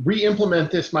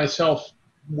re-implement this myself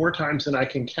more times than I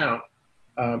can count,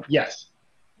 yes.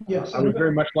 Yes. I would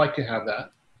very much like to have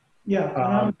that. Yeah, and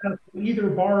I would have to either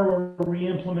borrow or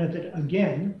re-implement it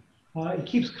again. It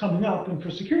keeps coming up, and for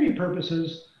security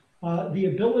purposes, the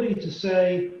ability to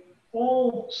say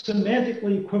all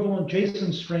semantically equivalent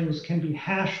JSON strings can be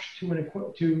hashed to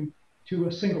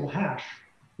a single hash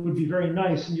would be very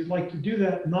nice, and you'd like to do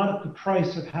that not at the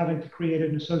price of having to create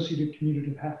an associated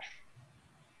commutative hash.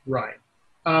 Right.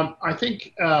 I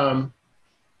think, and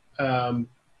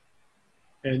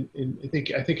I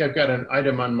think I've got an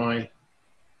item on my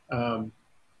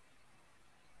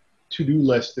to-do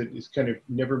list that is kind of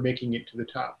never making it to the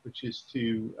top, which is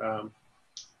to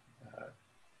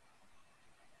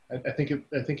I think a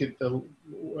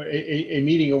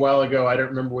meeting a while ago, I don't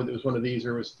remember whether it was one of these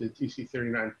or it was the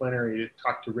TC39 plenary, to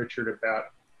talk to Richard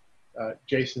about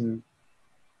JSON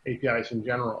APIs in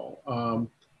general.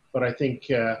 But I think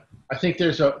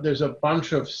there's a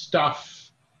bunch of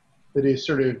stuff that is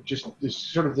sort of just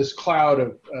this cloud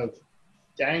of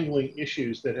dangling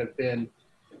issues that have been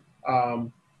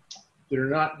they're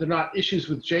not issues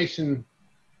with JSON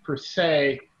per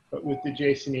se, but with the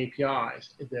JSON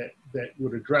APIs that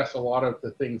would address a lot of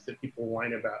the things that people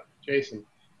whine about JSON.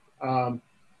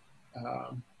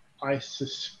 I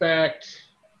suspect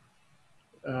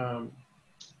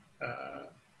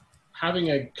having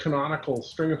a canonical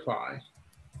stringify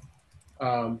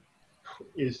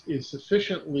is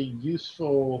sufficiently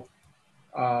useful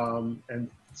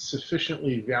and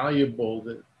sufficiently valuable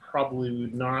that probably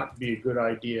would not be a good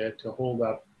idea to hold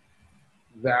up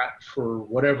that for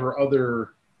whatever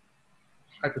other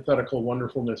hypothetical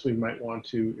wonderfulness we might want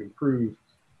to improve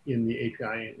in the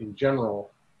API in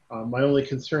general. My only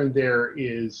concern there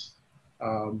is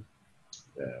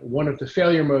one of the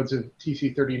failure modes of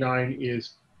TC39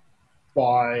 is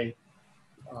by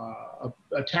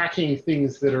attacking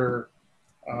things that are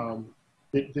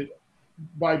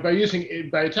by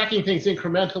attacking things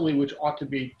incrementally, which ought to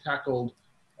be tackled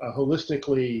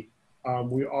holistically,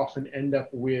 we often end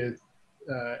up with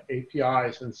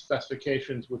APIs and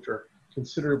specifications which are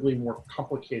considerably more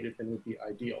complicated than would be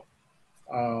ideal.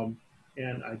 And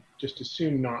I just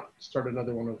assume not start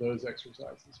another one of those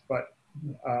exercises. But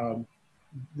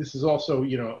this is also,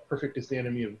 perfect is the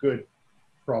enemy of good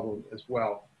problem as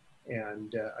well.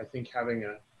 And I think having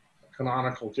a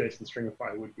canonical JSON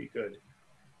stringify would be good.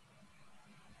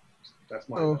 That's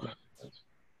my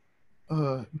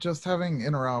just having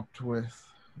interrupt with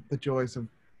the joys of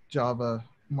Java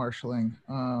marshalling.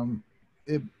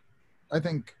 I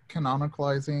think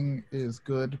canonicalizing is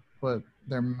good, but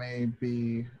there may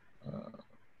be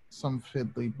some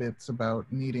fiddly bits about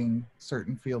needing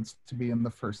certain fields to be in the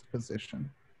first position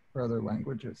for other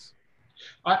languages.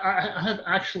 I have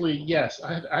actually, yes,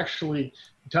 I have actually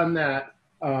done that.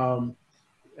 In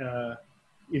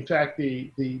fact,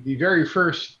 the very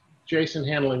first JSON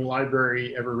handling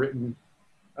library ever written,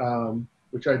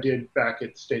 which I did back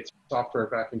at State Software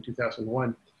back in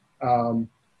 2001,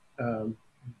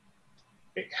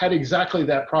 it had exactly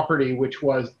that property, which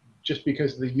was just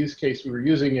because of the use case we were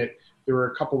using it, there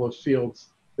were a couple of fields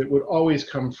that would always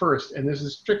come first. And this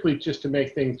is strictly just to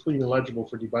make things clean and legible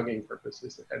for debugging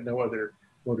purposes. It had no other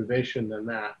motivation than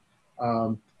that.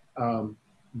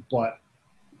 But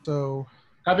so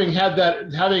having had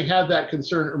that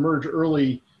concern emerge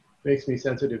early makes me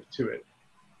sensitive to it.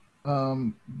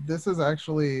 This is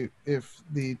actually, if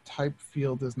the type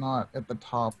field is not at the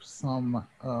top, some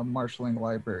marshalling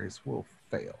libraries will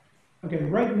fail. Okay,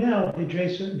 right now the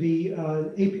JavaScript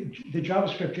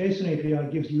JSON API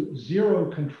gives you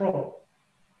zero control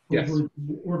over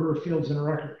the order of fields in a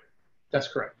record. That's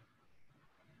correct.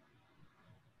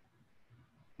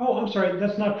 Oh, I'm sorry,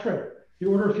 that's not true. The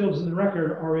order of fields in the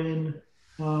record are in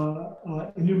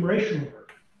enumeration order.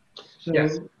 So,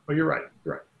 yes, well, you're right.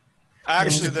 You're right.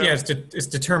 Actually, it's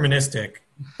deterministic,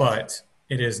 but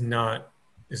it is not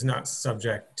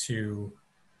subject to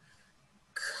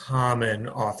common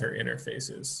author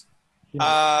interfaces.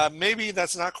 maybe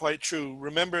that's not quite true.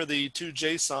 Remember the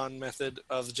toJSON method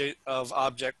of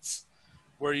objects,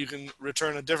 where you can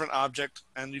return a different object,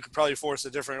 and you could probably force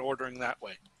a different ordering that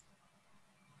way.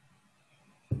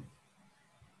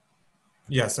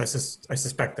 Yes, I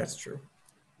suspect that's true.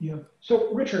 Yeah.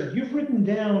 So Richard, you've written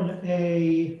down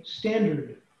a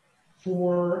standard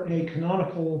for a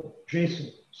canonical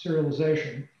JSON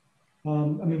serialization. I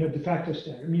mean, a de facto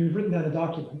standard. I mean, you've written down a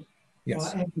document,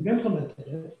 Yes. and you've implemented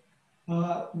it.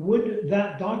 Would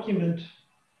that document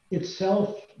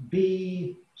itself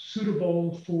be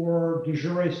suitable for de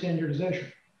jure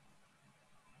standardization?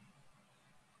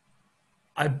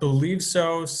 I believe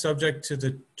so, subject to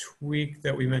the tweak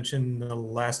that we mentioned the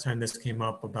last time this came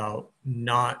up about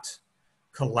not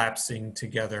collapsing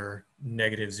together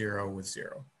 -0 with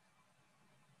 0.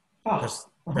 That's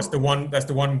the one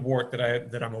wart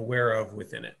that I'm aware of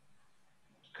within it.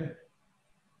 Okay.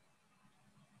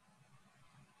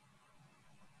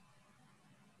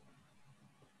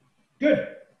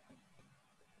 Good.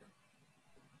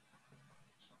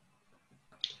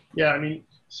 Yeah, I mean,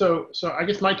 so I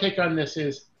guess my take on this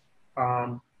is,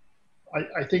 I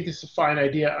think this is a fine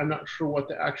idea. I'm not sure what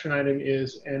the action item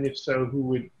is, and if so, who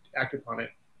would act upon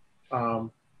it.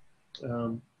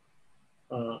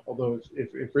 Although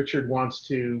if Richard wants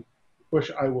to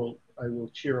push, I will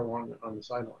cheer along on the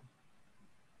sideline.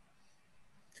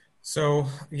 So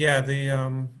yeah,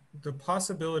 the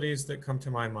possibilities that come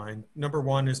to my mind, number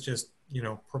one is just,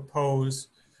 propose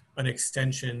an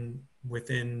extension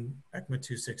within ECMA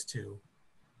 262.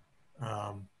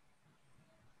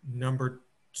 Number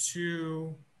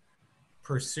two,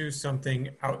 pursue something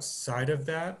outside of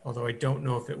that, although I don't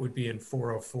know if it would be in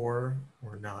 404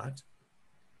 or not.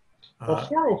 Well,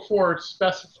 404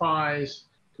 specifies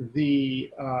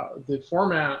the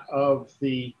format of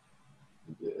the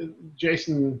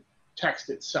JSON text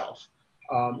itself.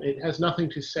 It has nothing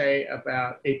to say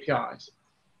about APIs.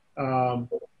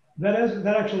 That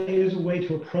actually is a way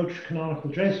to approach canonical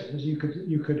JSON. Is you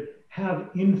could have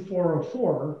in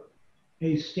 404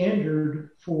 a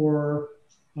standard for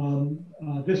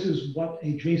this is what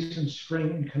a JSON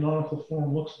string in canonical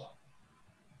form looks like.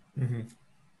 Mm-hmm.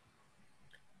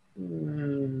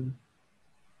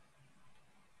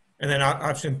 And then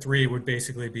option 3 would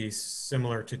basically be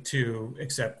similar to 2,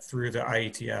 except through the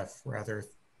IETF rather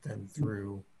than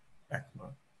through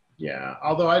ECMA. Yeah,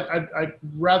 although I'd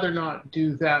rather not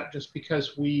do that, just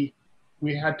because we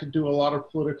had to do a lot of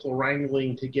political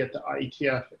wrangling to get the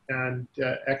IETF and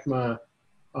ECMA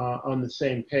on the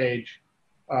same page.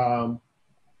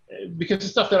 Because the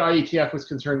stuff that IETF was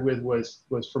concerned with was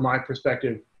from my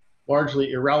perspective,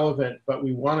 largely irrelevant, but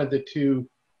we wanted the two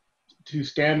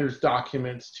standards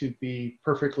documents to be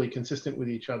perfectly consistent with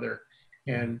each other,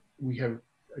 and we have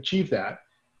achieved that.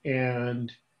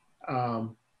 And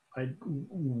I'd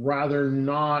rather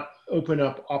not open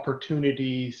up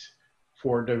opportunities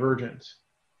for divergence.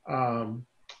 And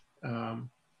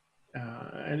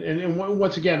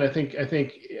once again, I think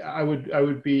I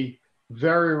would be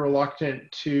very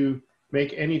reluctant to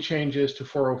make any changes to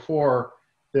 404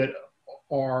 that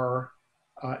are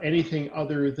anything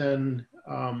other than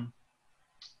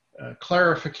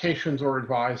clarifications or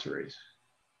advisories,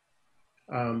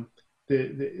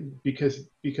 because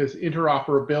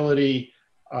interoperability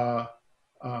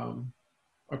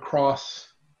across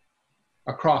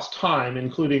time,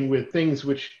 including with things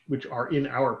which are in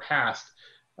our past,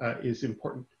 is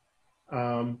important.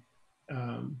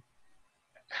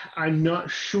 I'm not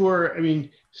sure. I mean,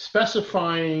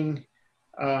 specifying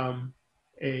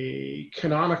a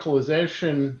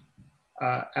canonicalization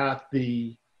at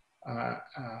the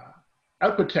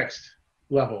output text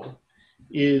level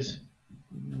is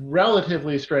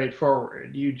relatively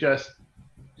straightforward. You just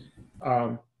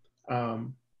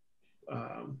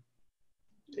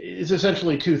it's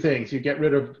essentially two things. You get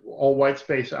rid of all white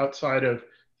space outside of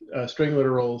string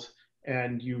literals,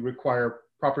 and you require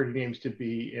property names to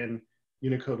be in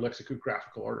Unicode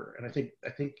lexicographical order. And I think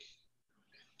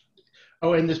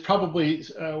oh, and there's probably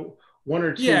one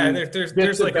or two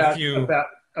there's like a few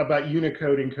about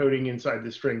Unicode encoding inside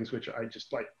the strings, which I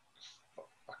just like.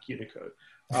 Fuck Unicode.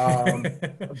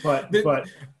 But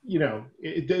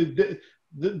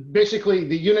basically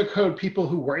the Unicode people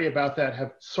who worry about that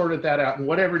have sorted that out, and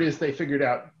whatever it is they figured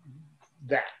out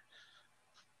that.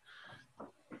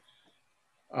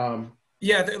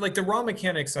 Like the raw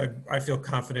mechanics, I feel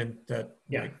confident that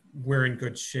like, we're in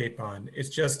good shape on. It's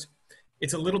just,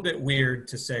 it's a little bit weird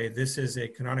to say this is a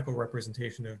canonical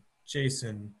representation of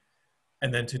JSON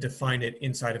and then to define it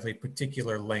inside of a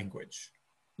particular language.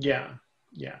 Yeah.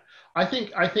 I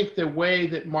think the way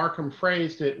that Markham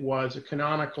phrased it was a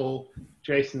canonical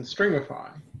JSON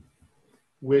stringify,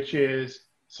 which is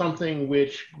something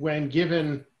which, when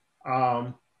given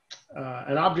an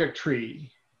object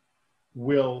tree,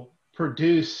 will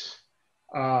produce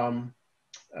a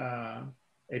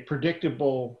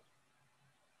predictable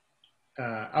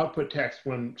output text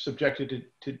when subjected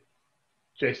to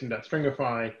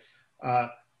JSON.stringify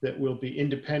that will be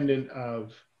independent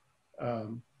of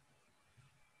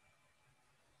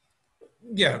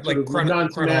yeah, like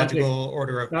chronological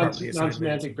order of property assignment.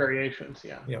 Non-semantic variations,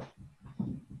 yeah. Yeah.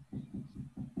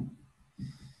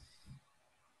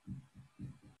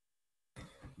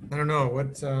 I don't know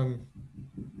what.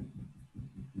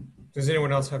 Does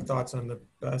anyone else have thoughts on the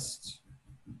best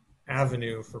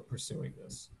avenue for pursuing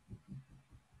this?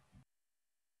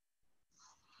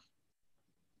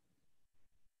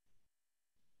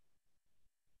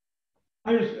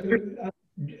 I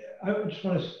just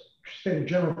want to state a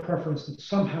general preference that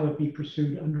somehow it be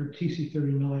pursued under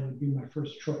TC39 would be my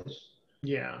first choice.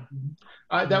 Yeah,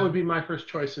 that would be my first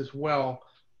choice as well.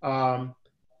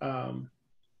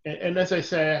 And as I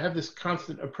say, I have this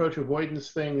constant approach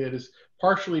avoidance thing that is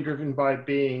partially driven by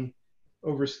being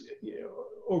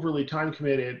overly time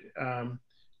committed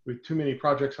with too many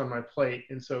projects on my plate,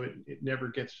 and so it never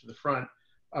gets to the front.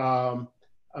 And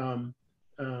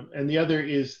the other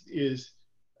is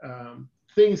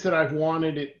things that I've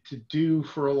wanted it to do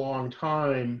for a long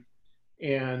time,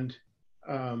 and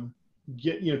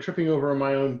tripping over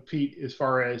my own feet as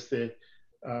far as the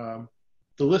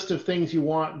list of things you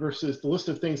want versus the list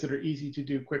of things that are easy to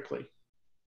do quickly.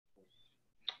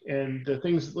 And the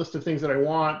list of things that I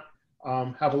want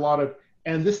have a lot of,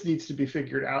 and this needs to be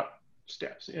figured out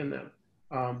steps in them,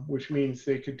 which means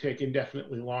they could take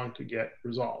indefinitely long to get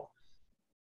resolved.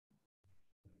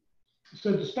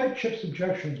 So despite Chip's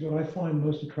objections, what I find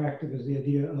most attractive is the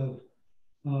idea of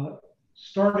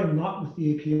starting not with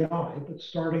the API, but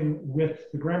starting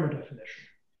with the grammar definition,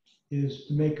 is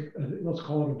to make, let's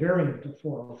call it a variant of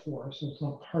 404. So it's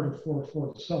not part of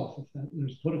 404 itself, if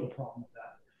there's a political problem with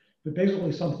that. But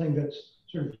basically something that's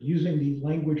sort of using the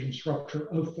language and structure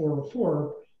of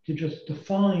 404 to just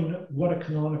define what a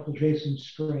canonical JSON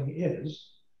string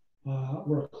is,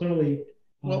 where clearly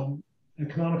a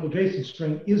canonical JSON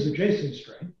string is a JSON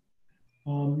string.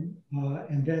 And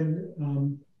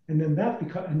then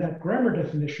that grammar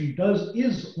definition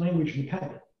is language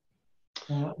independent.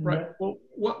 Right. Well,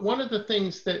 one of the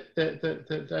things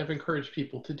that I've encouraged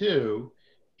people to do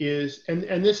is, and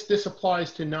this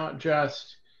applies to not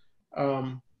just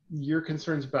your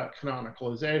concerns about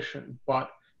canonicalization,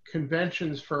 but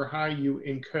conventions for how you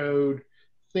encode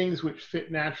things which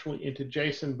fit naturally into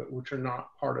JSON, but which are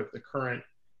not part of the current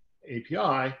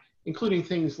API, including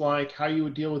things like how you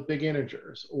would deal with big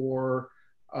integers or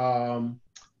and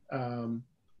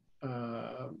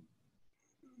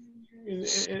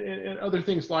other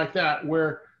things like that,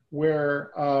 where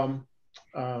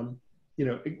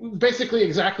basically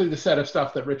exactly the set of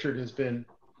stuff that Richard has been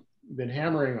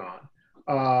hammering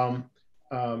on,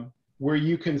 where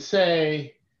you can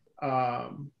say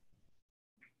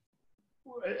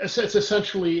it's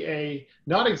essentially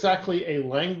not exactly a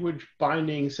language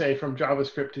binding, say from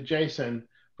JavaScript to JSON,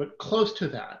 but close to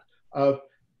that, of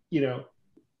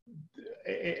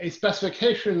a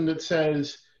specification that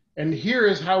says, and here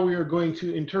is how we are going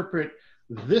to interpret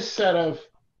this set of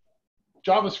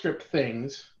JavaScript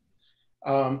things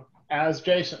as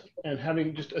JSON, and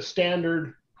having just a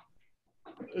standard,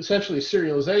 essentially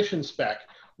serialization spec,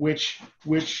 which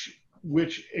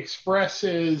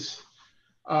expresses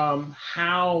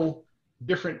how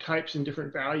different types and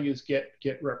different values get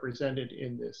represented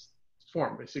in this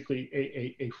form. Basically,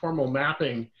 a formal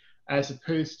mapping, as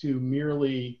opposed to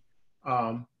merely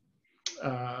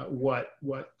what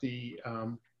the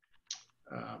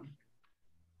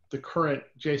current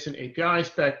JSON API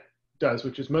spec does,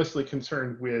 which is mostly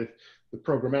concerned with the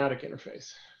programmatic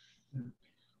interface.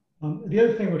 The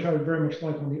other thing which I would very much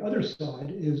like on the other side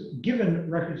is,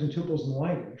 given records and tuples in the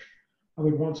language, I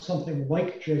would want something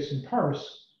like JSON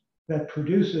parse that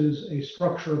produces a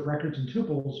structure of records and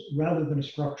tuples rather than a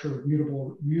structure of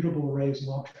mutable arrays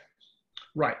and objects.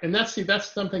 Right, and that's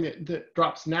something that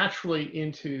drops naturally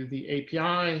into the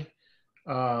API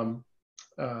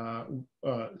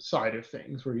side of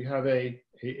things, where you have a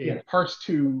parse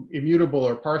to immutable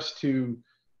or parse to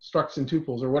structs and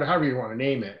tuples, or however you want to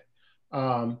name it,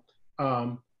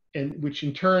 and which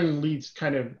in turn leads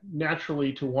kind of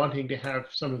naturally to wanting to have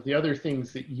some of the other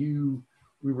things that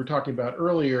we were talking about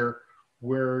earlier,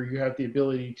 where you have the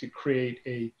ability to create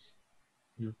a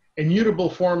mutable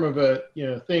form of a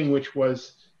thing which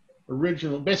was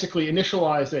basically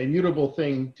initialize a mutable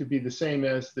thing to be the same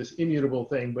as this immutable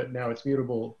thing, but now it's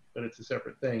mutable, but it's a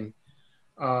separate thing,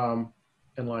 and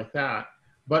like that.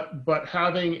 But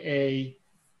having a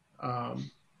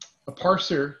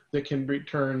parser that can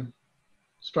return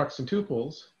structs and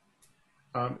tuples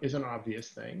is an obvious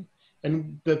thing,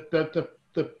 and the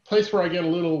the place where I get a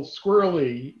little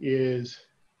squirrely is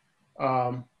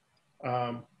the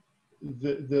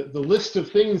list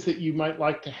of things that you might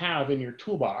like to have in your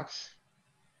toolbox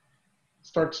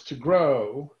starts to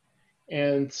grow.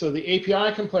 And so the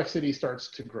API complexity starts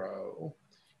to grow.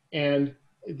 And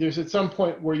there's at some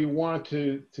point where you want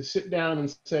to sit down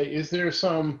and say, is there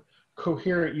some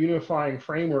coherent unifying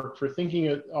framework for thinking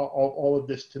of all of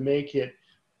this to make it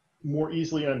more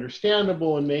easily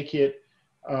understandable and make it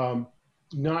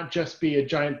not just be a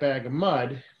giant bag of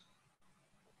mud.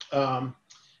 At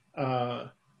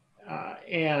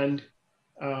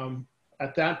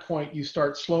that point, you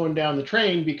start slowing down the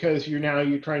train because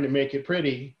you're trying to make it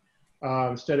pretty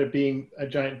instead of being a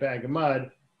giant bag of mud.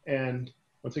 And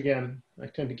once again, I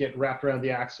tend to get wrapped around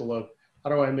the axle of how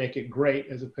do I make it great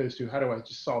as opposed to how do I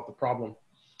just solve the problem.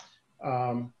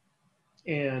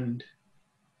 And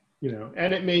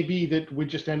it may be that we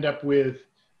just end up with,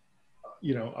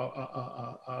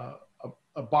 a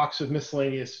box of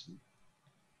miscellaneous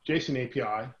JSON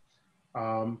API,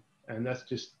 and that's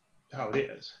just how it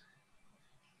is.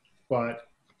 But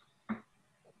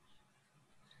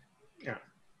yeah,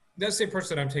 that's the approach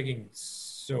that I'm taking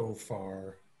so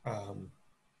far.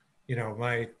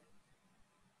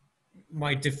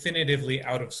 My definitively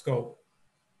out of scope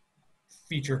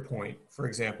feature point, for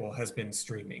example, has been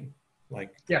streaming.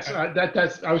 Like, yes,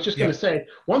 that's. I was just going to say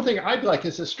one thing I'd like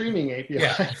is a streaming API.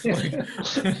 Yeah.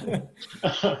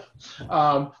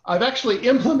 I've actually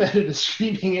implemented a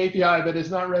streaming API, but it's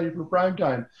not ready for prime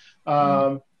time.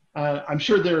 I'm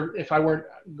sure if I weren't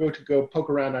go poke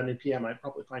around on NPM, I'd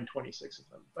probably find 26 of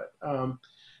them. But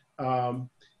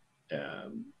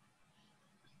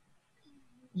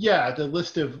yeah, the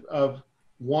list of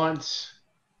wants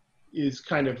is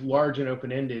kind of large and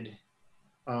open-ended.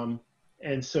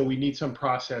 And so we need some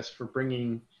process for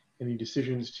bringing any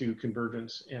decisions to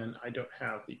convergence, and I don't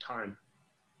have the time.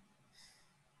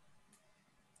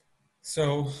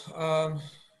 So, all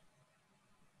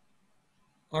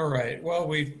right. Well,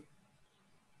 we've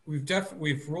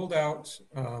ruled out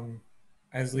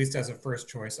at least as a first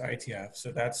choice IETF.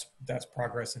 So that's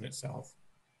progress in itself.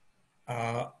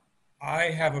 I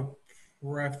have a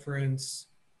preference,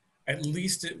 at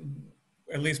least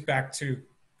back to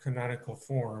canonical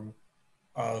form,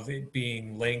 of it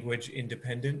being language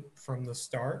independent from the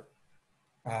start,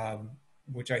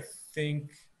 which I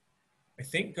think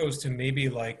goes to maybe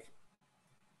like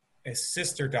a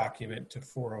sister document to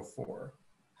 404.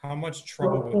 How much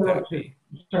trouble would that be?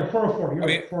 Sorry, 404. I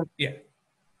mean, yeah.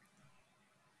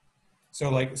 So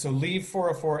leave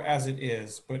 404 as it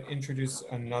is, but introduce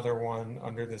another one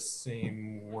under the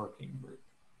same working group.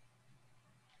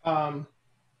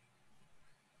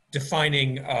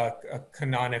 Defining a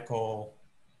canonical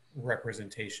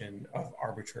representation of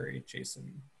arbitrary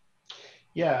JSON.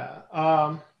 Yeah,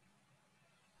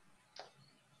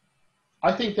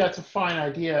 I think that's a fine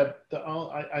idea.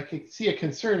 I could see a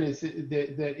concern is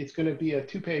that it's going to be a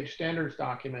 2-page standards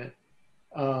document,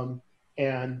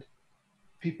 and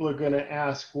people are going to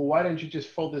ask, well, why don't you just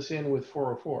fold this in with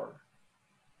 404?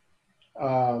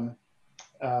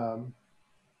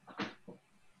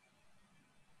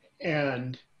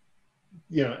 And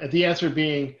the answer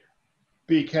being,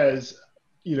 because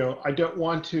I don't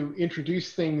want to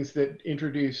introduce things that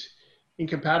introduce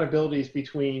incompatibilities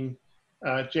between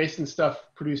JSON stuff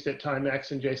produced at time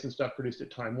X and JSON stuff produced at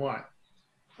time Y.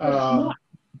 It's not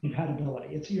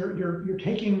compatibility. It's you're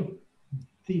taking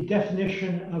the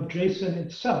definition of JSON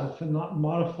itself and not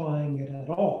modifying it at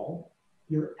all.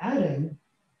 You're adding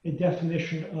a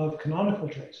definition of canonical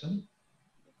JSON.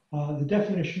 The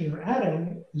definition you're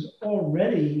adding is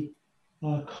already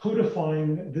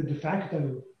codifying the de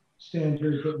facto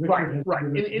standard that Richard has. Right.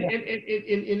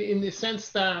 In the sense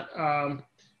that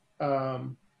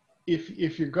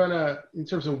if you're gonna, in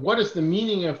terms of what is the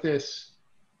meaning of this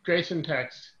JSON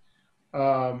text,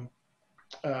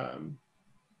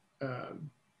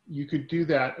 you could do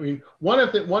that. I mean, one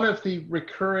of the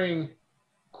recurring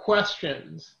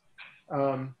questions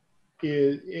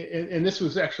is, and this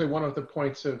was actually one of the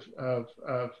points of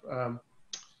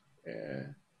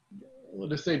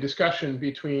let us say discussion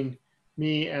between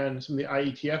me and some of the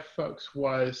IETF folks,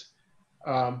 was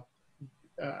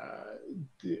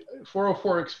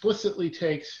 404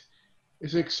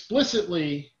 is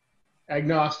explicitly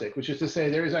agnostic, which is to say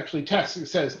there is actually text that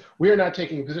says we are not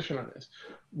taking a position on this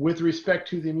with respect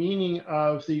to the meaning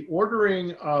of the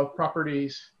ordering of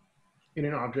properties in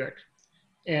an object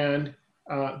and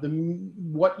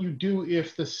what you do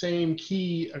if the same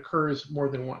key occurs more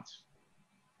than once.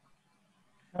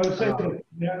 I would say that,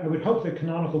 I would hope that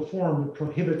canonical form would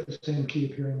prohibit the same key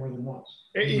appearing more than once.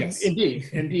 Yes. Indeed.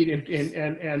 And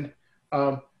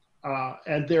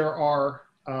and there are,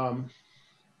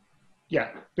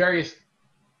 various,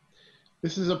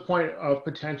 this is a point of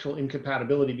potential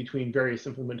incompatibility between various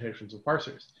implementations of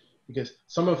parsers, because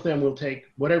some of them will take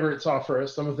whatever it saw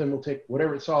first, some of them will take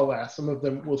whatever it saw last, some of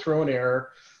them will throw an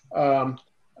error.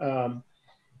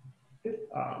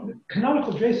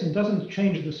 Canonical JSON doesn't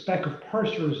change the spec of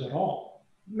parsers at all.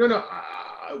 No.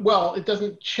 Well, it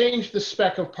doesn't change the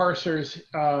spec of parsers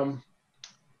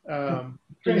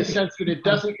in the sense that it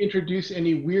doesn't introduce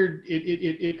any weird,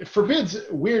 it forbids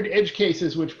weird edge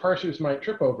cases which parsers might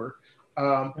trip over,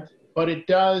 but it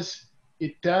does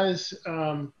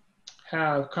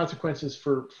have consequences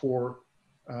for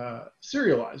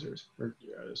serializers or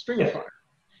stringifiers.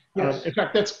 Yes. In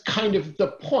fact, that's kind of the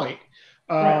point.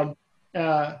 Right.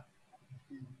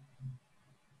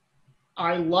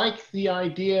 I like the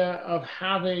idea of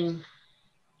having,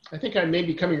 I think I may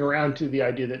be coming around to the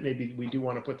idea that maybe we do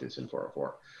want to put this in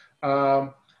 404.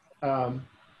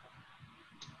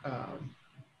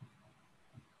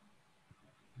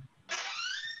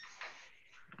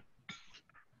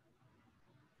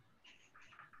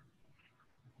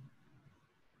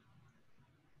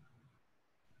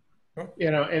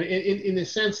 You know, and in the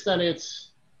sense that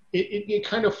it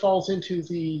kind of falls into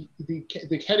the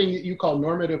heading that you call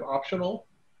normative optional,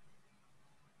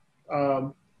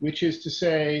 which is to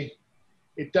say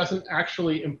it doesn't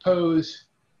actually impose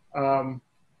a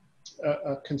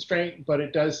constraint, but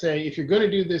it does say, if you're going to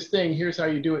do this thing, here's how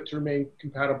you do it to remain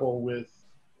compatible with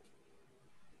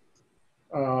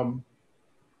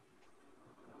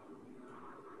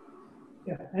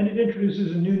yeah, and it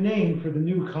introduces a new name for the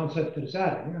new concept that it's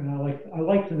adding, and I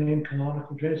like the name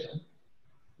canonical JSON.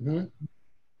 Mm-hmm.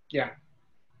 Yeah,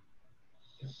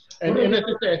 and as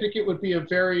I say, I think it would be a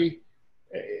very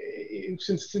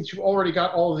since you've already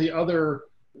got all of the other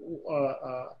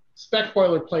spec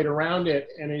boilerplate around it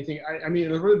and anything. I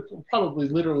mean, it would probably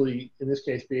literally in this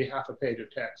case be half a page of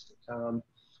text.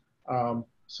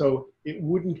 So it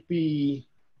wouldn't be.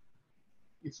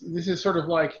 This is sort of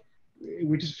like,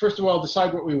 we just first of all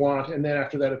decide what we want, and then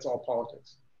after that it's all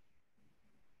politics.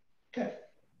 Okay.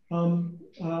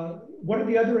 What are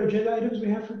the other agenda items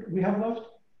we have left?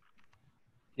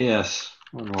 Yes,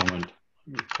 one moment.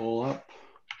 Let me pull up.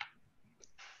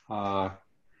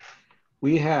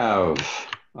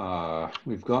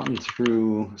 We've gotten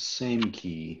through same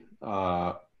key,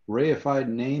 reified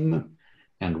name,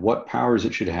 and what powers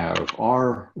it should have.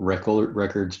 Are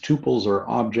records, tuples, or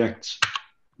objects,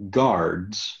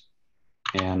 guards,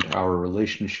 and our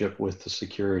relationship with the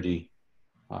security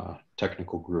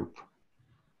technical group.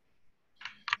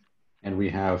 And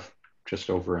we have just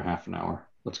over a half an hour.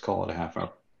 Let's call it a half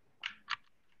hour.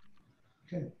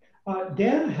 Okay.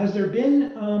 Dan, has there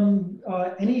been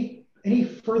any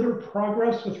further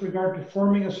progress with regard to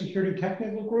forming a security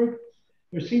technical group?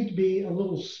 There seemed to be a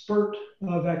little spurt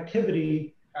of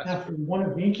activity after one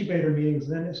of the incubator meetings.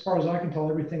 Then, as far as I can tell,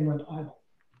 everything went idle.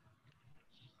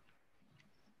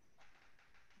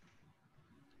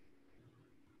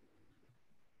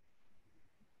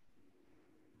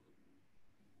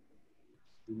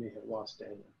 We may have lost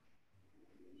Daniel.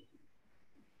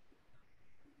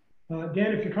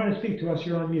 Dan, if you're trying to speak to us,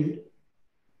 you're on mute.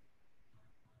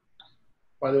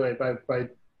 By the way, by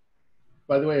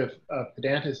the way of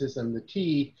pedanticism, the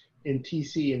T in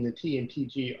TC and the T in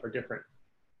TG are different.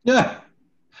 Yeah.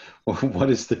 What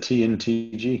is the T in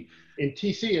TG? In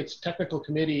TC, it's technical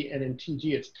committee, and in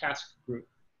TG, it's task group.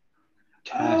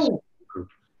 Task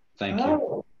group. Thank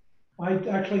you. I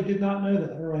actually did not know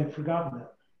that, or I'd forgotten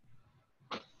that.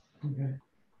 Okay.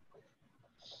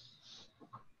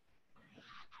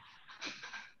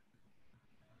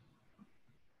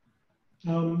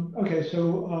 Okay,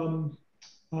 so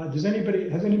has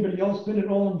anybody else been at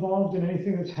all involved in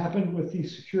anything that's happened with the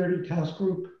security task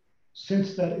group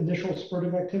since that initial spurt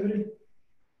of activity?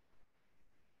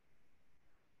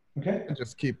 Okay. I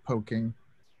just keep poking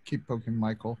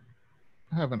Michael.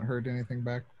 I haven't heard anything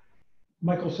back.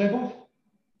 Michael Saboff?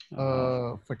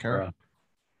 Ficara.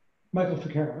 Michael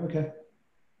Ficara, okay.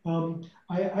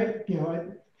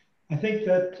 I think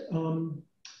that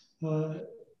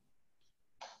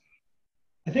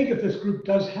I think if this group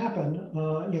does happen,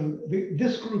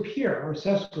 this group here, our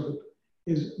SES group,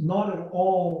 is not at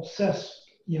all SES,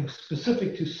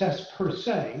 specific to SES per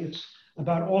se. It's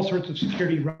about all sorts of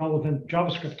security relevant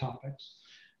JavaScript topics.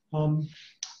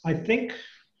 I think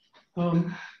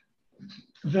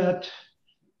that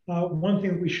one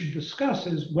thing we should discuss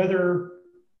is whether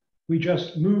we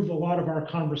just move a lot of our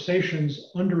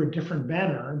conversations under a different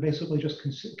banner and basically just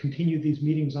continue these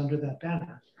meetings under that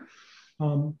banner.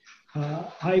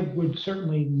 I would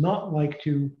certainly not like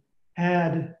to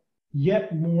add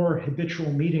yet more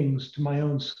habitual meetings to my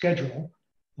own schedule,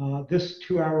 this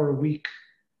 2-hour-a-week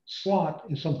slot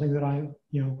is something that I'm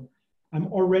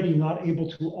already not able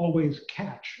to always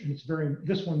catch, and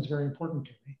this one's very important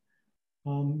to me.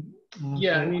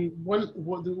 Yeah, so, I mean,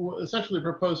 essentially the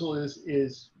proposal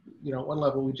is at one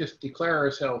level we just declare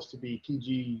ourselves to be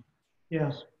TG, yeah,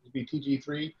 to be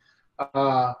TG3,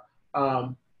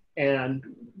 and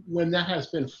when that has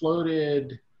been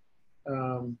floated,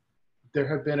 there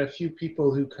have been a few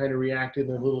people who kind of reacted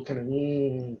a little kind of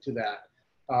to that.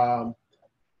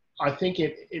 I think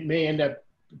it may end up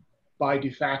by de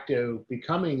facto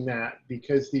becoming that,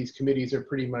 because these committees are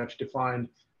pretty much defined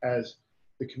as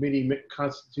the committee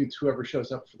constitutes whoever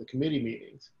shows up for the committee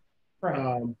meetings.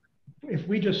 right. If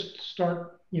we just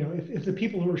start, if the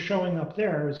people who are showing up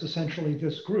there is essentially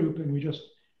this group, and we just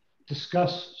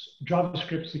discuss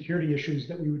JavaScript security issues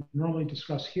that we would normally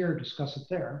discuss here, discuss it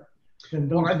there, then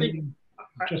those meetings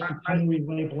just become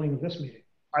relabeling of this meeting.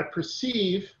 I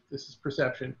perceive, this is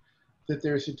perception, that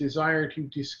there's a desire to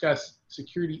discuss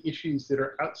security issues that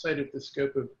are outside of the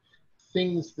scope of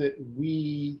things that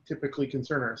we typically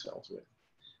concern ourselves with.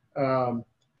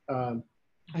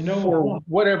 I know for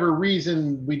whatever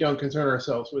reason, we don't concern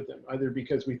ourselves with them, either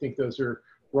because we think those are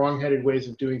wrong-headed ways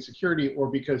of doing security,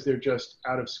 or because they're just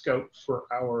out of scope for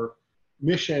our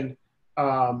mission.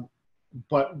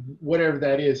 But whatever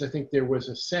that is, I think there was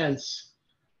a sense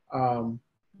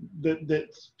that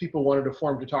people wanted to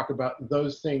form to talk about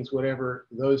those things, whatever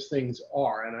those things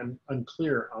are, and I'm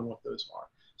unclear on what those are.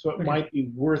 So it might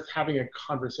be worth having a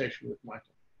conversation with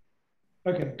Michael.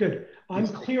 Okay, good. I'm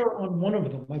clear on one of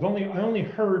them. I only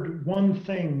heard one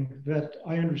thing that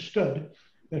I understood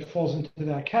that falls into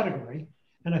that category.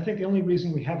 And I think the only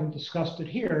reason we haven't discussed it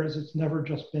here is it's never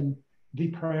just been the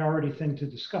priority thing to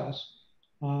discuss,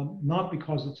 not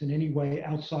because it's in any way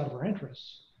outside of our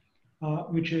interests,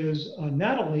 which is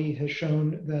Natalie has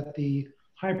shown that the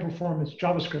high performance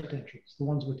JavaScript engines, the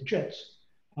ones with JITs,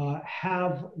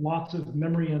 have lots of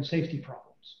memory and safety problems.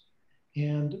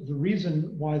 And the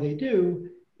reason why they do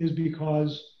is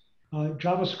because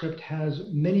JavaScript has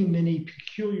many, many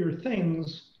peculiar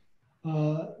things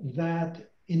that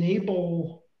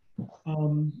enable,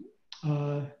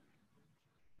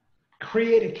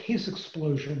 create a case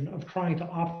explosion of trying to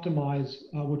optimize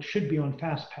what should be on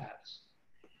fast paths.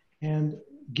 And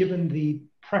given the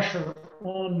pressure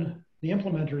on the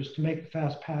implementers to make the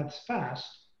fast paths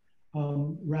fast,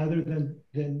 rather than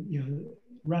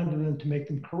to make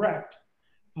them correct,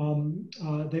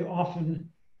 they often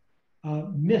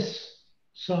miss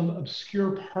some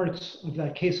obscure parts of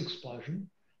that case explosion.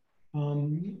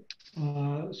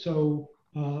 So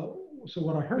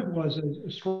what I heard was a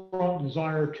strong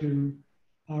desire to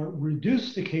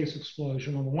reduce the case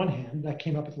explosion on the one hand, that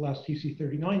came up at the last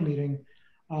TC39 meeting,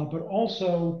 but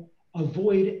also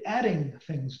avoid adding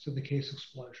things to the case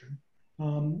explosion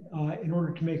in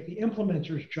order to make the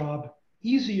implementer's job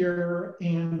easier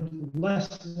and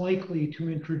less likely to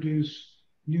introduce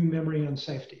new memory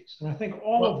unsafeties. And I think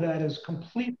all of that is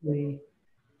completely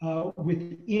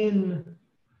within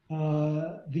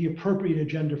the appropriate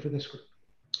agenda for this group.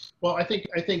 Well, I think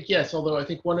yes, although I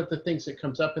think one of the things that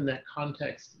comes up in that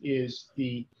context is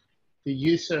the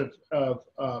use of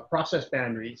process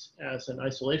boundaries as an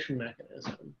isolation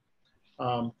mechanism.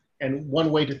 And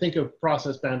one way to think of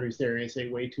process boundaries there is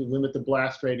a way to limit the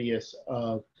blast radius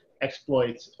of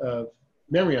exploits of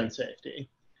memory unsafety,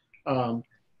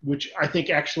 which I think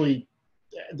actually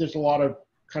there's a lot of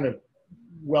kind of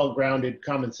well-grounded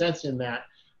common sense in that.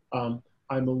 I'm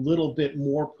a little bit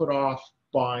more put off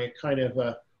by kind of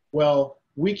a, well,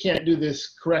 we can't do this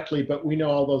correctly, but we know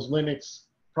all those Linux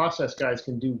process guys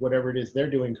can do whatever it is they're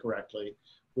doing correctly,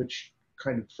 which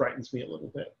kind of frightens me a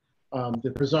little bit.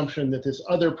 The presumption that this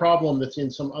other problem that's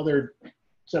in some other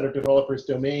set of developers'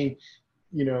 domain,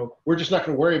 we're just not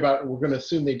going to worry about it. We're going to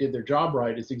assume they did their job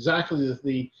right. Is exactly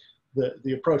the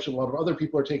approach that a lot of other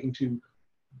people are taking to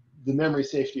the memory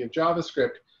safety of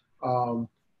JavaScript.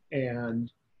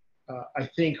 I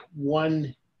think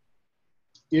one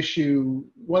issue,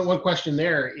 one question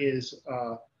there is,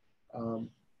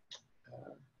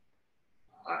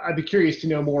 I'd be curious to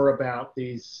know more about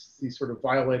these sort of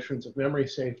violations of memory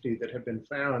safety that have been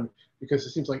found, because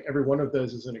it seems like every one of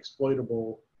those is an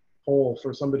exploitable hole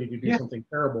for somebody to do something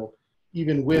terrible,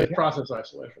 even with process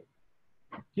isolation.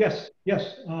 Yes,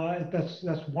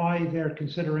 that's why they're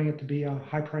considering it to be a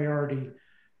high priority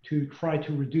to try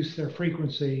to reduce their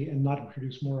frequency and not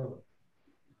introduce more of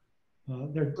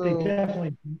them. They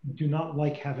definitely do not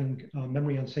like having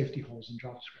memory unsafety holes in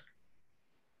JavaScript.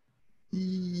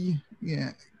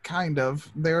 Yeah, kind of.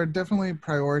 They are definitely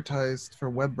prioritized for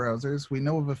web browsers. We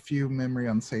know of a few memory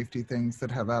on safety things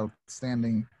that have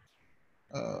outstanding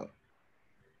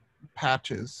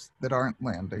patches that aren't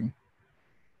landing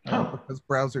because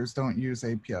browsers don't use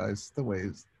APIs the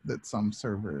ways that some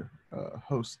server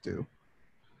hosts do.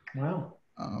 Wow.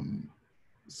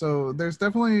 So there's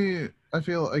definitely, I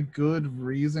feel, a good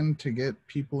reason to get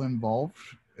people involved,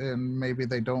 and maybe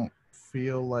they don't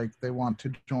feel like they want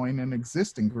to join an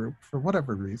existing group for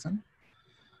whatever reason.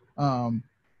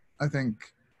 I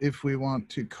think if we want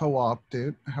to co-opt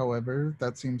it, however,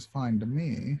 that seems fine to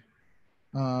me.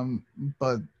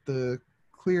 But the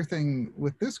clear thing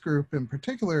with this group in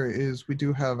particular is we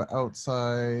do have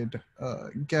outside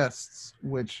guests,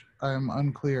 which I'm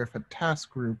unclear if a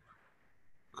task group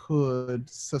could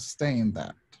sustain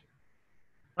that.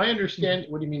 I understand.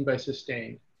 What do you mean by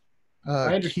sustain? My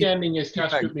Keep understanding is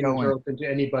task that group meetings going. are open to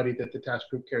anybody that the task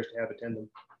group cares to have attend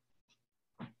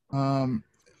them.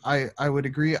 I would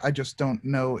agree. I just don't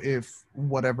know if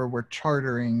whatever we're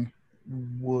chartering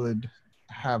would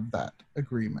have that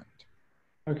agreement.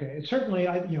 Okay, it's certainly,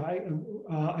 I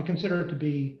consider it to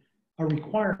be a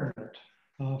requirement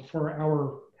for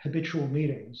our habitual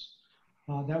meetings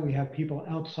that we have people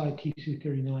outside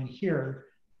TC39 here.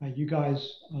 You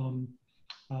guys,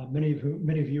 many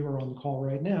of you are on the call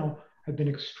right now, have been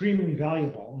extremely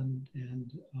valuable,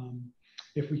 and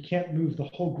if we can't move the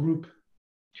whole group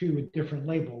to a different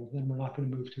label, then we're not going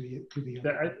to move to the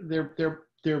other.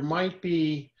 There might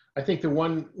be. I think the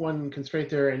one constraint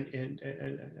there, and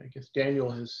I guess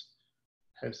Daniel has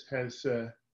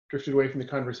drifted away from the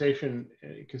conversation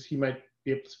because he might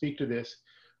be able to speak to this.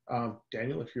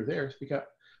 Daniel, if you're there, speak up.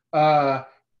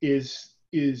 Is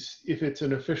if it's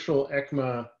an official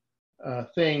ECMA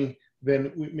thing,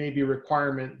 then it may be a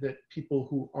requirement that people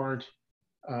who aren't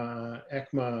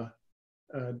ECMA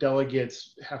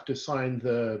delegates have to sign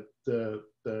the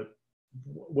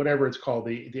whatever it's called,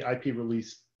 the IP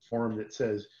release form that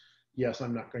says, yes,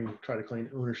 I'm not going to try to claim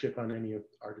ownership on any of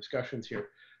our discussions here,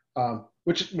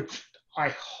 which I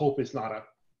hope is not a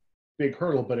big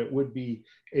hurdle, but it would be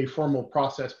a formal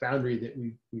process boundary that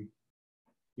we'd be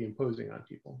imposing on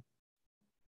people.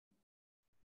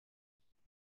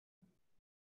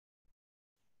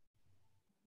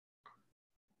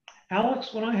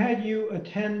 Alex, when I had you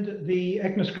attend the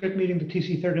ECMAScript meeting, the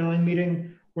TC39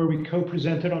 meeting, where we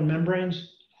co-presented on membranes,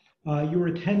 you were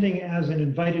attending as an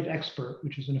invited expert,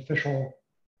 which is an official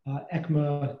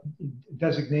ECMA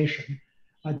designation.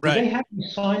 Did they have to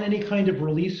sign any kind of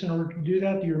release in order to do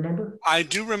that? Do you remember? I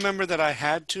do remember that I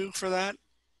had to for that.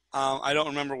 I don't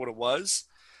remember what it was.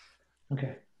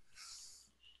 Okay.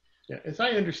 Yeah, as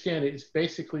I understand it, it's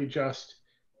basically just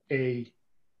an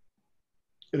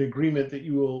agreement that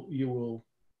you will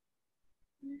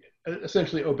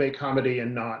essentially obey comedy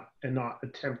and not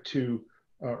attempt to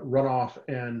run off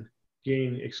and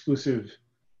gain exclusive,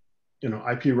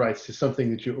 IP rights to something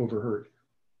that you overheard.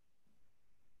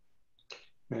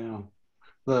 Yeah,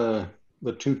 the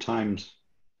two times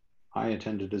I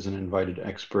attended as an invited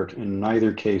expert, in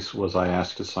neither case was I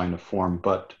asked to sign a form,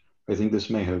 but I think this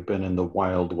may have been in the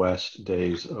Wild West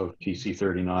days of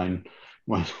TC39,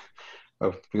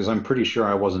 because I'm pretty sure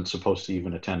I wasn't supposed to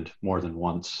even attend more than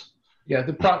once. Yeah,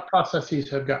 the processes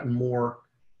have gotten more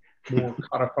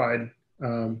codified.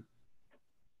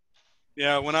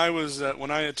 Yeah, when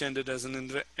I attended as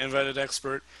an invited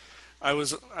expert,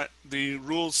 the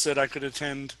rules said I could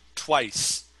attend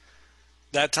twice.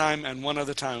 That time and one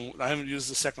other time. I haven't used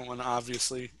the second one,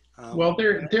 obviously. Well,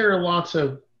 there are lots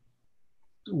of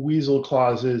weasel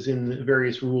clauses in the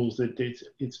various rules that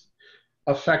it's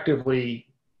effectively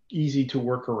easy to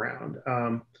work around.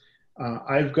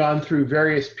 I've gone through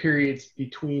various periods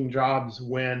between jobs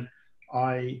when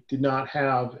I did not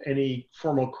have any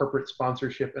formal corporate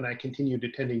sponsorship, and I continued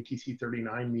attending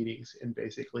TC39 meetings, and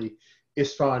basically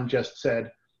ISFON just said,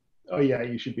 oh yeah,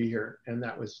 you should be here, and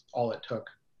that was all it took.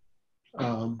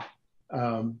 And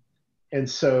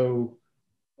so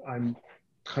I'm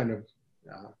kind of,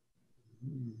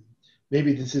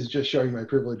 maybe this is just showing my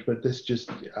privilege, but this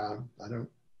just, I don't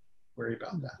worry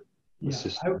about that. Yeah,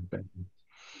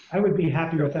 I would be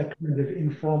happy with that kind of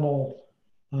informal,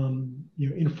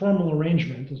 informal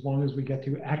arrangement, as long as we get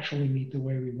to actually meet the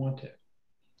way we want to.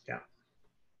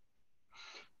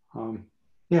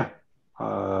 Yeah.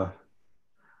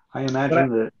 I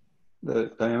imagine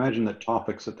that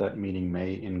topics at that meeting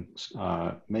may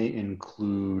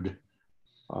include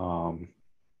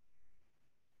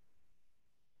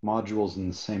modules in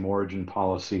the same origin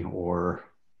policy or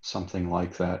something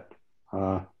like that.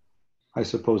 I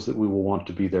suppose that we will want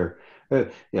to be there.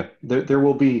 Yeah, there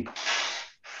will be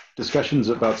discussions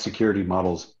about security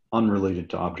models unrelated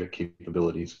to object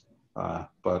capabilities,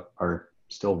 but are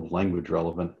still language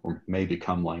relevant or may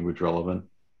become language relevant.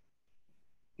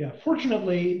 Yeah,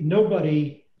 fortunately,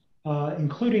 nobody,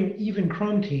 including even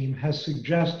Chrome team, has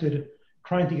suggested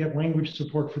trying to get language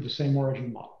support for the same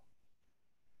origin model.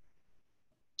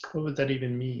 What would that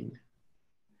even mean?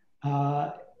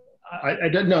 I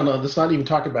don't. No, let's not even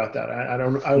talk about that. I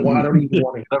don't even want to That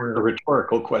hear was a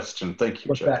rhetorical question. Thank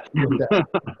you, Chip.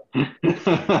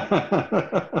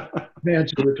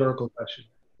 Answer a rhetorical question.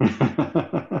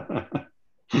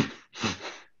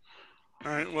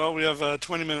 All right. Well, we have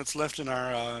 20 minutes left in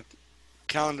our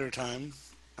calendar time.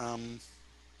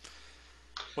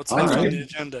 What's next on the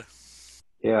agenda?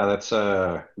 Yeah, that's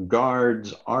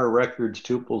guards, are records,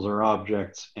 tuples, or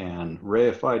objects, and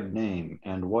reified name,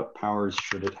 and what powers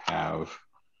should it have?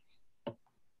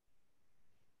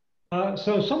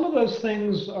 So some of those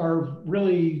things are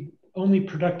really only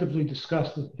productively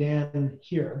discussed with Dan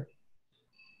here.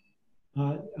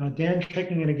 Dan,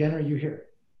 checking in again. Are you here?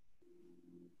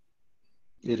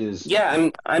 It is. Yeah,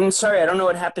 I'm sorry. I don't know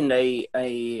what happened. I'm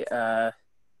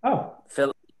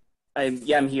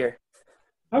here.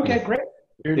 Okay, great.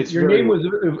 Your name was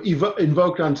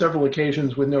invoked on several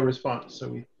occasions with no response, so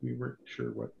we weren't sure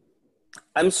what.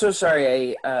 I'm so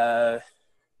sorry. I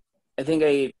think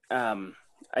I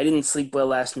didn't sleep well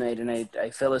last night, and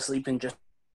I fell asleep and just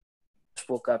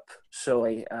woke up. So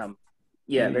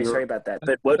very sorry about that.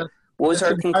 But what was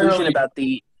our conclusion about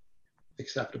the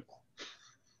acceptable?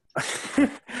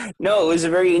 No, it was a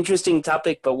very interesting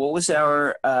topic. But what was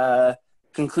our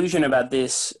conclusion about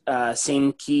this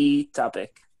same key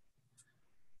topic?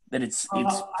 That it's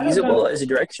feasible as a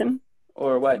direction,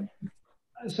 or what?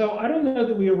 So I don't know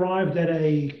that we arrived at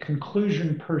a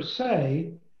conclusion per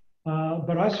se,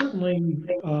 but I certainly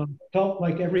felt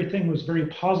like everything was very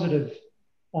positive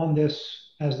on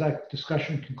this as that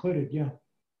discussion concluded. Yeah.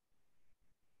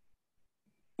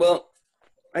 Well,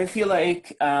 I feel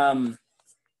like 20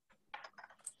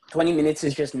 minutes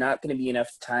is just not going to be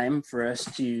enough time for us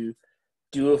to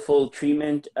do a full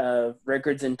treatment of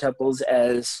records and tuples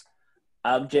as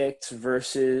objects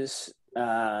versus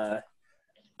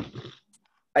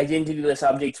identityless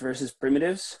objects versus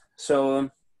primitives.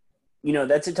 So,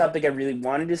 that's a topic I really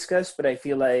want to discuss, but I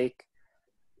feel like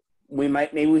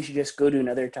maybe we should just go to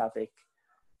another topic,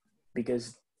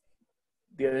 because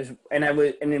the others,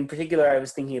 and in particular, I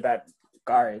was thinking about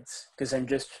guards, because I'm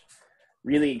just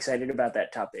really excited about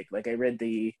that topic. Like, I read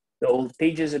the old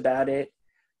pages about it,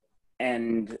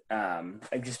 and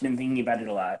I've just been thinking about it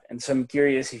a lot. And so I'm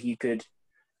curious if you could,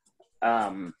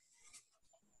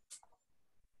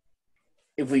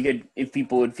 if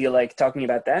people would feel like talking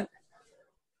about that.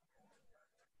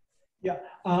 Yeah,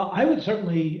 I would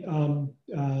certainly,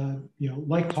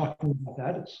 like talking about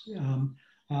that. It's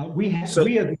we as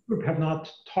a group have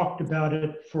not talked about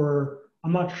it for,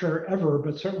 I'm not sure ever,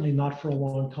 but certainly not for a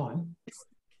long time.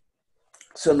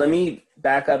 So let me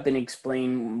back up and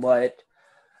explain what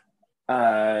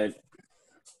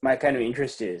my kind of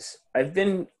interest is. I've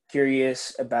been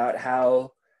curious about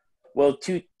how, well,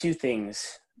 two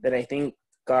things that I think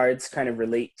guards kind of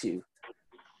relate to.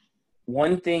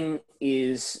 One thing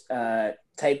is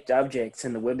typed objects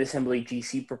in the WebAssembly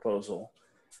GC proposal.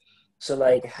 So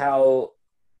like how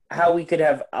we could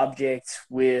have objects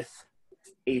with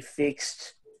a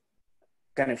fixed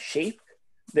kind of shape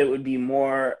that would be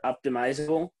more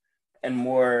optimizable and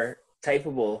more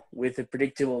typable with a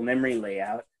predictable memory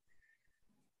layout.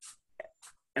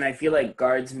 And I feel like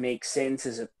guards make sense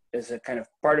as a kind of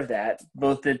part of that,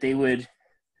 both that they would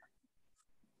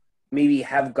maybe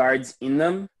have guards in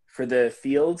them for the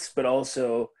fields, but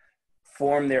also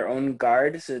form their own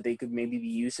guard so that they could maybe be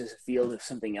used as a field of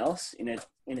something else in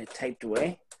a typed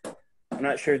way. I'm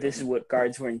not sure if this is what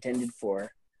guards were intended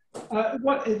for.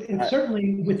 It's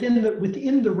certainly within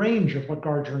the range of what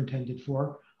guards are intended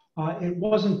for. It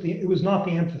was not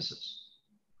the emphasis.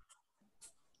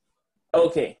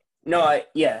 Okay. No,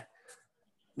 yeah.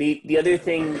 The other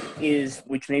thing is,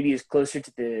 which maybe is closer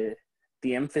to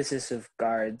the emphasis of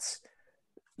guards,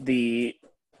 the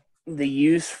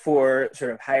use for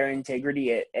sort of higher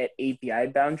integrity at API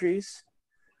boundaries,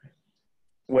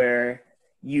 where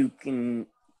you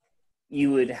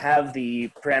would have the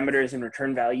parameters and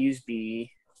return values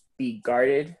be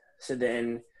guarded, so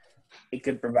then it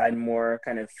could provide more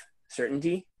kind of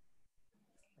certainty.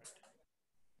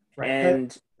 Right.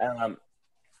 And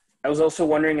I was also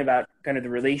wondering about kind of the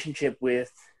relationship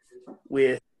with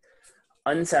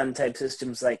unsound type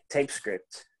systems like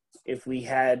TypeScript. If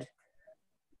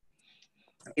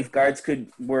guards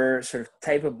were sort of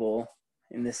typable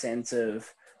in the sense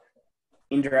of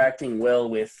interacting well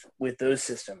with those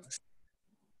systems.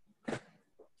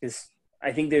 Because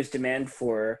I think there's demand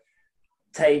for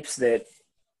types that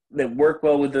work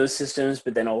well with those systems,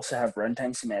 but then also have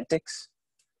runtime semantics.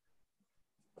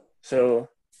 So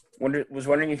was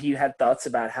wondering if you had thoughts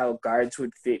about how guards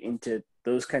would fit into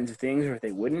those kinds of things, or if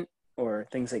they wouldn't, or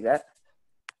things like that.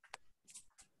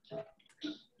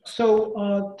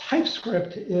 So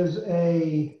TypeScript is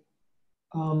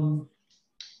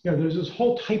there's this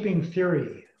whole typing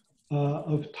theory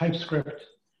of TypeScript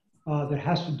that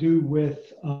has to do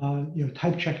with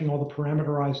type checking all the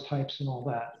parameterized types and all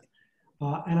that.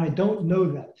 And I don't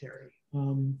know that theory. I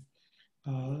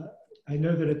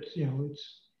know that it's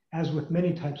as with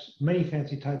many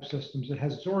fancy type systems, it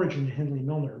has its origin in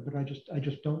Hindley-Milner, but I just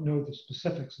don't know the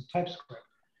specifics of TypeScript.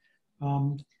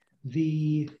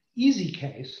 The easy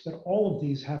case that all of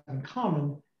these have in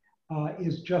common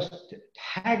is just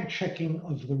tag checking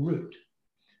of the root.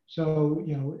 So,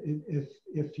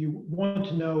 if you want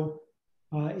to know,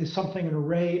 is something an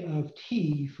array of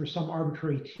t for some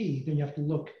arbitrary t, then you have to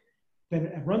look, then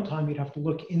at runtime, you'd have to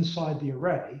look inside the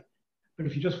array. But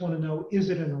if you just want to know, is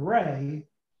it an array?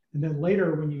 And then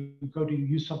later, when you go to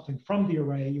use something from the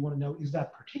array, you want to know, is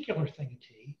that particular thing a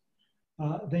t?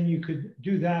 Then you could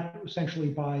do that essentially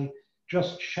by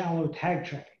just shallow tag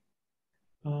checking.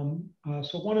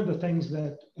 So one of the things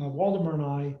that Waldemar and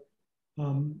I,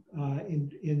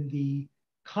 in the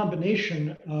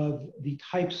combination of the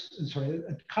types,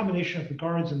 a combination of the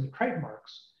guards and the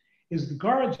trademarks, is the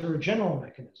guards are a general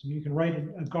mechanism. You can write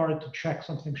a guard to check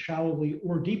something shallowly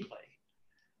or deeply.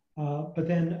 But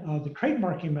then the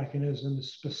trademarking mechanism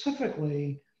is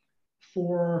specifically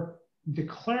for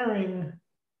declaring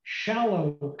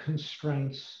shallow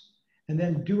constraints and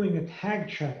then doing a tag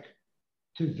check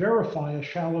to verify a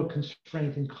shallow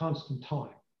constraint in constant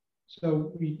time.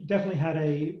 So we definitely had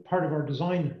a part of our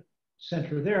design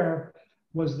center there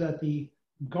was that the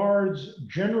guards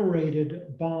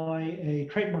generated by a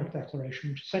trademark declaration,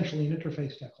 which is essentially an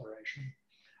interface declaration,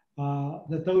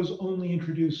 that those only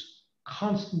introduce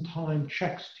constant time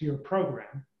checks to your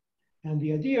program. And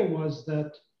the idea was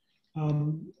that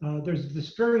there's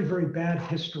this very, very bad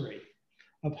history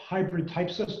of hybrid type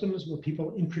systems where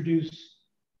people introduce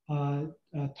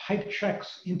type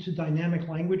checks into dynamic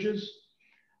languages,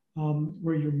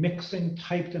 where you're mixing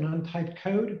typed and untyped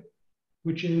code,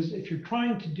 which is if you're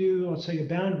trying to do, let's say, a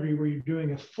boundary where you're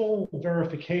doing a full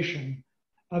verification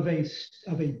of a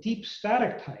deep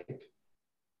static type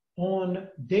on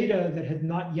data that had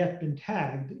not yet been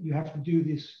tagged, you have to do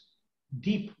this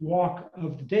deep walk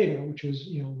of the data, which is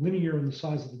linear in the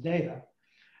size of the data.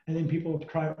 And then people have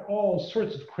tried all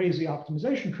sorts of crazy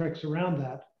optimization tricks around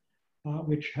that,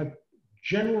 which have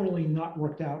generally not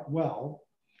worked out well,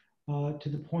 to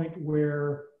the point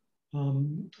where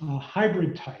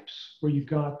hybrid types, where you've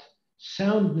got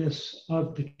soundness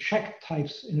of the check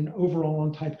types in an overall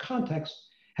untyped context,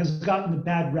 has gotten a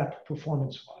bad rep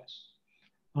performance-wise.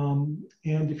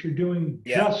 And if you're doing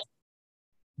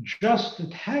just the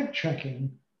tag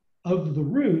checking of the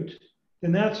root,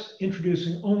 then that's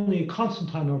introducing only a constant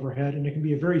time overhead, and it can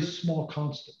be a very small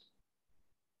constant.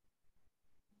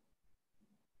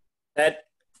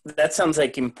 That sounds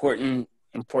like important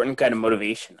kind of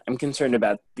motivation. I'm concerned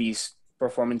about these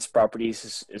performance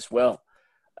properties as well.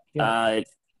 Yeah.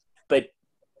 But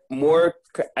more,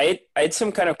 I had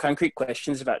some kind of concrete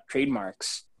questions about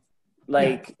trademarks.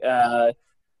 Like, the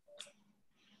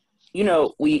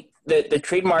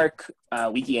trademark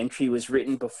wiki entry was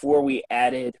written before we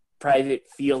added private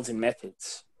fields and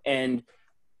methods. And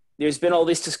there's been all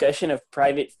this discussion of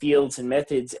private fields and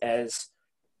methods as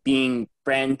being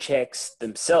brand checks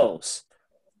themselves.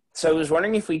 So I was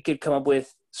wondering if we could come up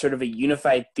with sort of a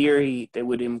unified theory that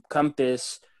would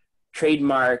encompass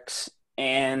trademarks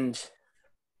and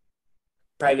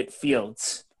private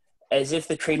fields, as if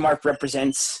the trademark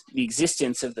represents the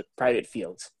existence of the private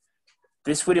fields.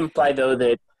 This would imply, though,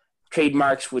 that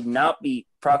trademarks would not be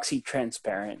proxy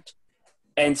transparent.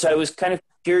 And so I was kind of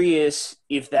curious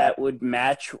if that would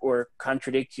match or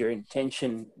contradict your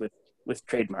intention with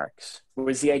trademarks.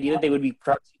 Was the idea that they would be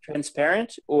proxy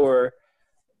transparent, or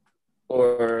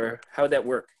how would that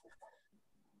work?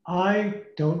 I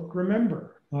don't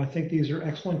remember. I think these are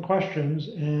excellent questions,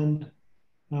 and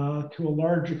to a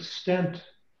large extent,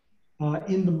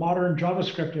 in the modern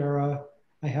JavaScript era,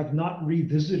 I have not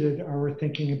revisited our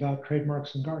thinking about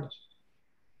trademarks and guards.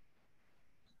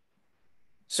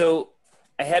 So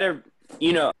I had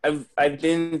I've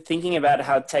been thinking about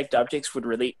how typed objects would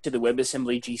relate to the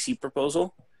WebAssembly GC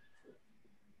proposal.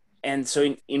 And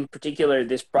so in particular,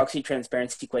 this proxy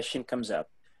transparency question comes up.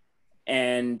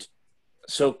 And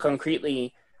so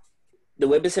concretely, the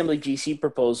WebAssembly GC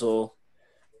proposal,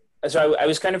 so I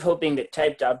was kind of hoping that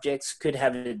typed objects could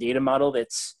have a data model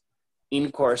that's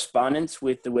in correspondence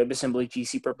with the WebAssembly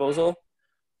GC proposal.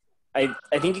 I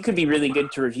think it could be really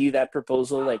good to review that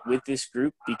proposal like with this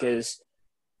group, because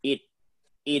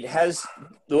it has,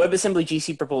 the WebAssembly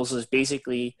GC proposal is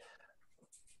basically,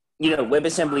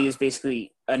 WebAssembly is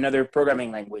basically another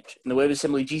programming language. And the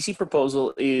WebAssembly GC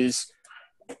proposal is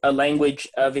a language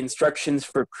of instructions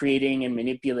for creating and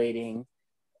manipulating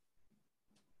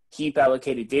heap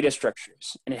allocated data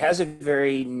structures. And it has a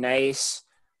very nice,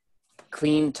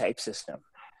 clean type system.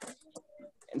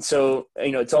 And so,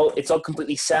 it's all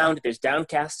completely sound. There's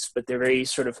downcasts, but they're very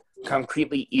sort of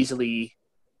concretely, easily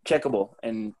checkable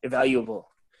and evaluable.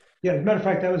 Yeah, as a matter of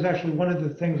fact, that was actually one of the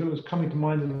things that was coming to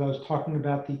mind as I was talking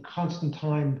about the constant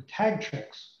time tag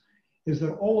checks, is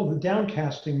that all of the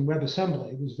downcasting in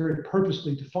WebAssembly was very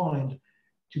purposely defined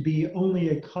to be only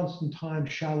a constant time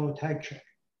shallow tag check.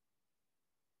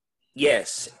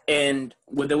 Yes, and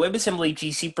with the WebAssembly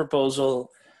GC proposal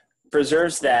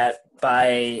preserves that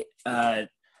by,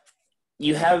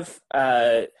 you have,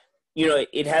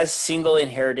 it has single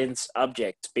inheritance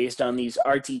objects based on these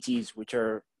RTTs, which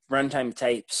are runtime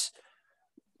types,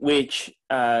 which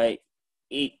it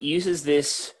uses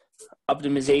this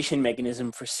optimization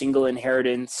mechanism for single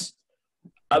inheritance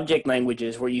object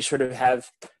languages, where you sort of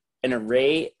have an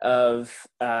array of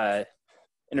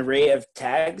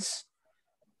tags,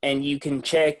 and you can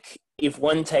check if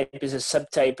one type is a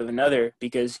subtype of another,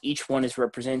 because each one is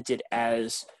represented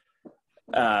as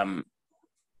an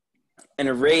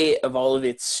array of all of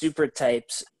its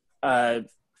supertypes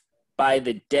by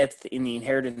the depth in the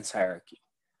inheritance hierarchy.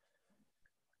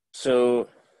 So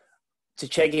to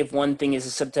check if one thing is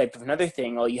a subtype of another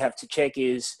thing, all you have to check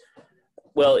is,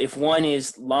 well, if one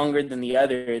is longer than the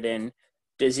other, then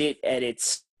does it at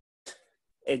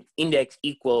index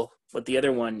equal what the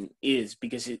other one is,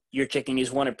 because you're checking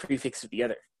is one a prefix of the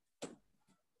other.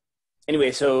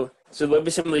 Anyway, so the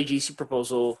WebAssembly GC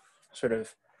proposal sort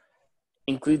of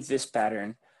includes this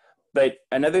pattern. But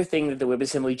another thing that the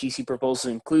WebAssembly GC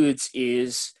proposal includes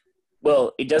is,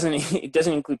 well, it doesn't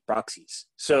include proxies.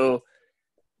 So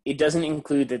it doesn't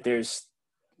include that there's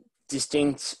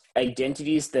distinct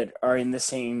identities that are in the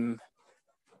same,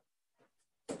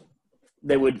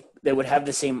 that would have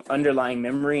the same underlying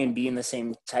memory and be in the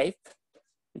same type,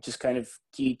 which is kind of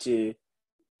key to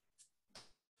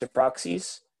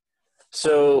proxies.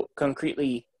 So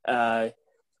concretely,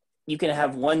 you can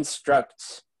have one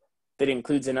struct that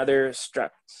includes another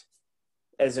struct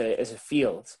as a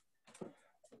field.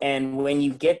 And when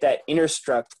you get that inner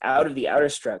struct out of the outer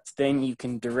struct, then you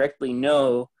can directly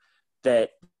know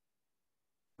that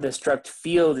the struct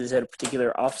field is at a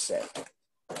particular offset.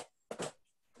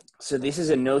 So this is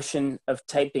a notion of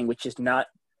typing which is not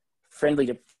friendly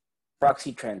to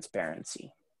proxy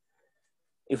transparency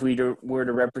if we were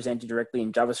to represent it directly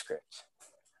in JavaScript.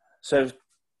 So I was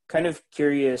kind of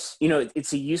curious,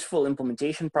 it's a useful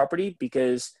implementation property,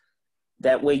 because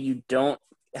that way you don't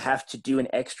have to do an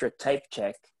extra type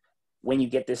check when you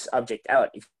get this object out.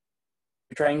 If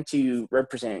you're trying to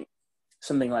represent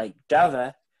something like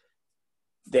Java,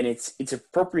 then it's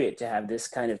appropriate to have this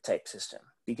kind of type system,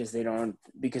 because they don't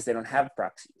have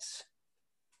proxies.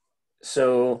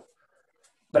 So,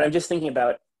 but I'm just thinking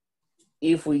about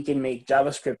if we can make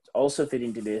JavaScript also fit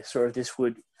into this, or if this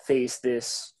would face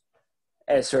this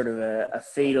as sort of a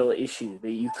fatal issue,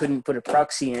 that you couldn't put a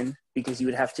proxy in because you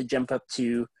would have to jump up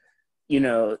to,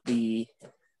 the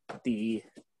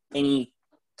any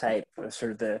type, or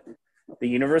sort of the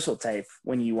universal type,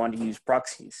 when you want to use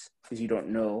proxies, because you don't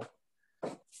know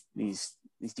these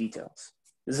details.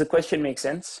 Does the question make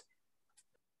sense?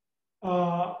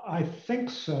 I think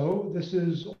so. This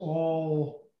is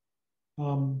all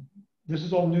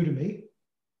new to me.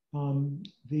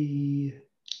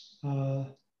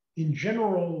 In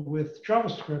general, with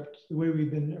JavaScript, the way we've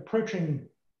been approaching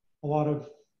a lot of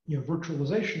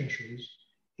virtualization issues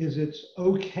is it's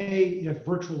okay if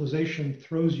virtualization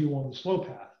throws you on the slow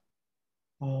path.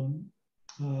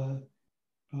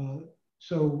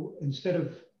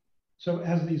 So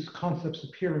as these concepts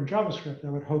appear in JavaScript, I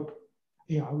would hope,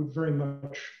 I would very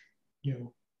much,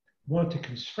 want to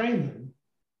constrain them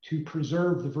to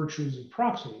preserve the virtues of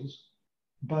proxies,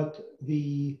 but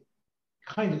the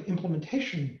kind of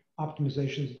implementation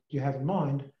optimizations that you have in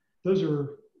mind, those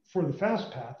are for the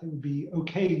fast path. It would be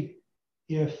okay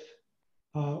if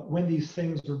when these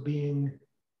things are being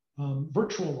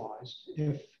virtualized,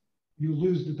 if you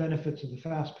lose the benefits of the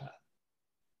fast path.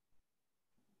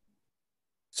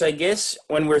 So I guess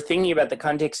when we're thinking about the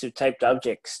context of typed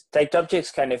objects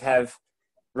kind of have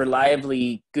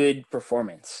reliably good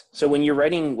performance. So when you're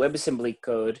writing WebAssembly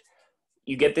code,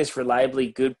 you get this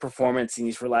reliably good performance and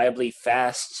these reliably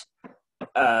fast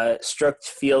struct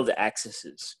field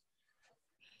accesses.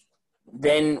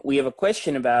 Then we have a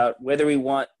question about whether we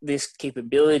want this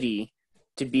capability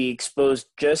to be exposed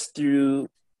just through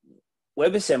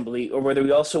WebAssembly, or whether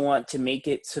we also want to make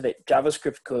it so that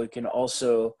JavaScript code can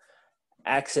also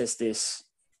access this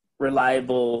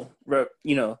reliable,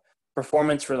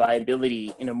 performance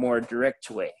reliability in a more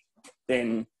direct way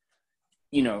than,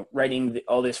 writing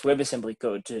all this WebAssembly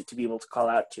code to be able to call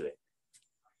out to it.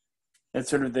 That's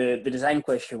sort of the design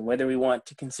question, whether we want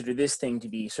to consider this thing to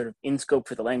be sort of in scope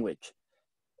for the language.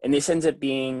 And this ends up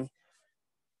being,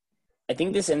 I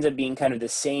think this ends up being kind of the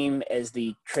same as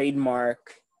the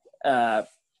trademark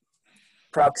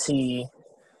proxy,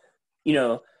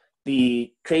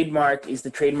 the trademark, is the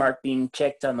trademark being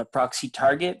checked on the proxy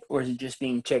target, or is it just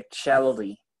being checked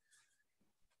shallowly?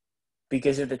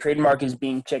 Because if the trademark is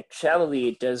being checked shallowly,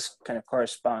 it does kind of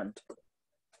correspond.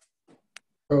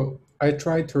 So I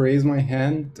tried to raise my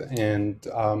hand, and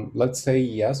let's say,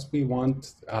 yes, we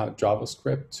want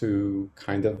JavaScript to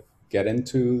kind of get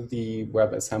into the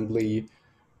WebAssembly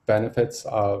benefits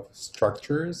of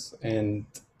structures. And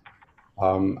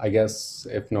I guess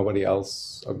if nobody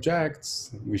else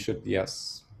objects, we should,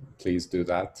 yes, please do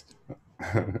that.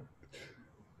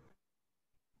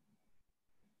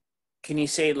 Can you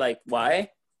say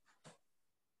why?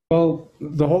 Well,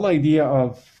 the whole idea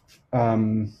of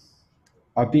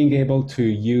being able to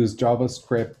use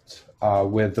JavaScript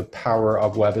with the power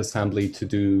of WebAssembly to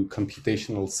do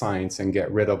computational science and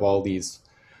get rid of all these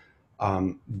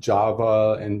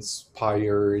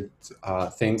Java-inspired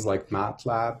things like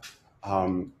MATLAB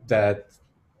that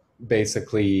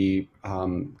basically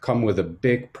come with a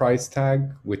big price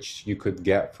tag, which you could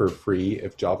get for free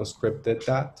if JavaScript did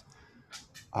that.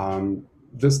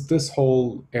 This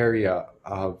whole area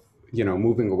of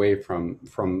moving away from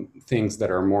things that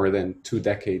are more than 2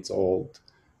 decades old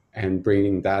and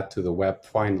bringing that to the web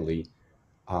finally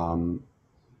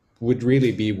would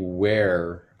really be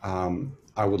where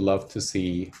I would love to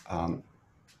see the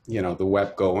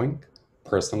web going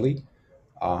personally.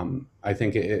 I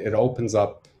think it opens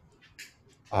up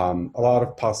a lot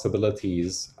of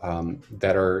possibilities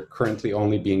that are currently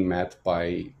only being met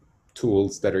by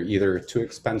tools that are either too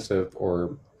expensive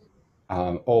or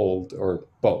old or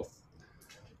both.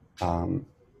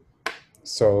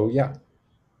 So yeah.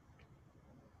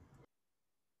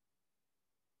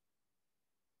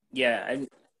 Yeah,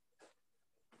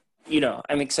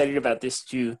 I'm excited about this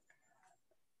too.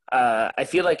 I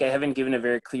feel like I haven't given a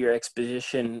very clear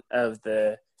exposition of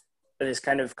this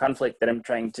kind of conflict that I'm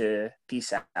trying to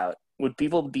piece out. Would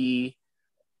people be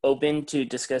open to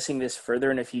discussing this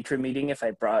further in a future meeting if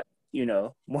I brought,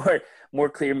 more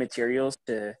clear materials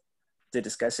to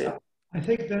discuss it? I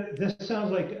think that this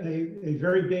sounds like a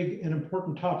very big and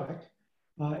important topic.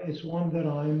 It's one that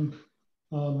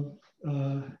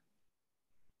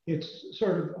it's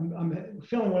sort of, I'm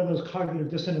feeling one of those cognitive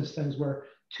dissonance things where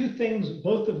two things,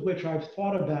 both of which I've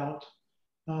thought about,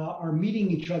 are meeting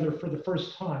each other for the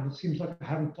first time. It seems like I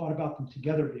haven't thought about them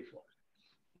together before.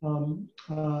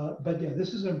 But yeah,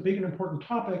 this is a big and important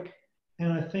topic.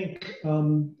 And I think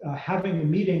having a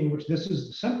meeting, which this is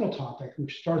the central topic,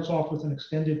 which starts off with an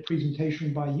extended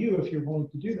presentation by you, if you're willing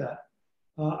to do that,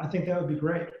 I think that would be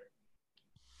great.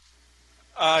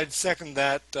 I'd second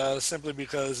that simply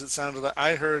because it sounded like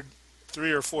I heard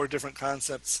 3 or 4 different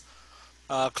concepts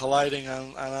colliding,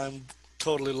 and I'm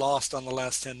totally lost on the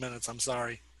last 10 minutes. I'm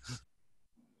sorry.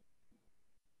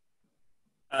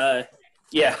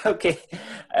 Yeah, okay.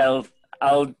 I'll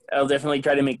definitely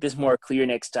try to make this more clear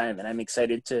next time, and I'm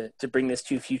excited to bring this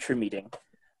to a future meeting.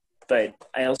 But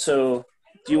I also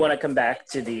do want to come back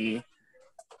to the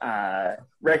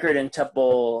record and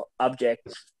tuple object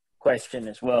question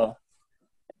as well,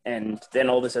 and then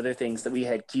all this other things that we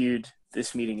had queued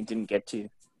this meeting and didn't get to.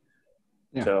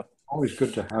 Yeah, so always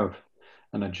good to have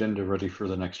an agenda ready for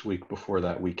the next week before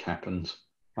that week happens.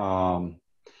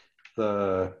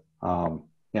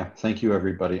 Yeah, thank you,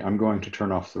 everybody. I'm going to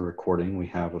turn off the recording. We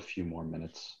have a few more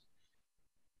minutes.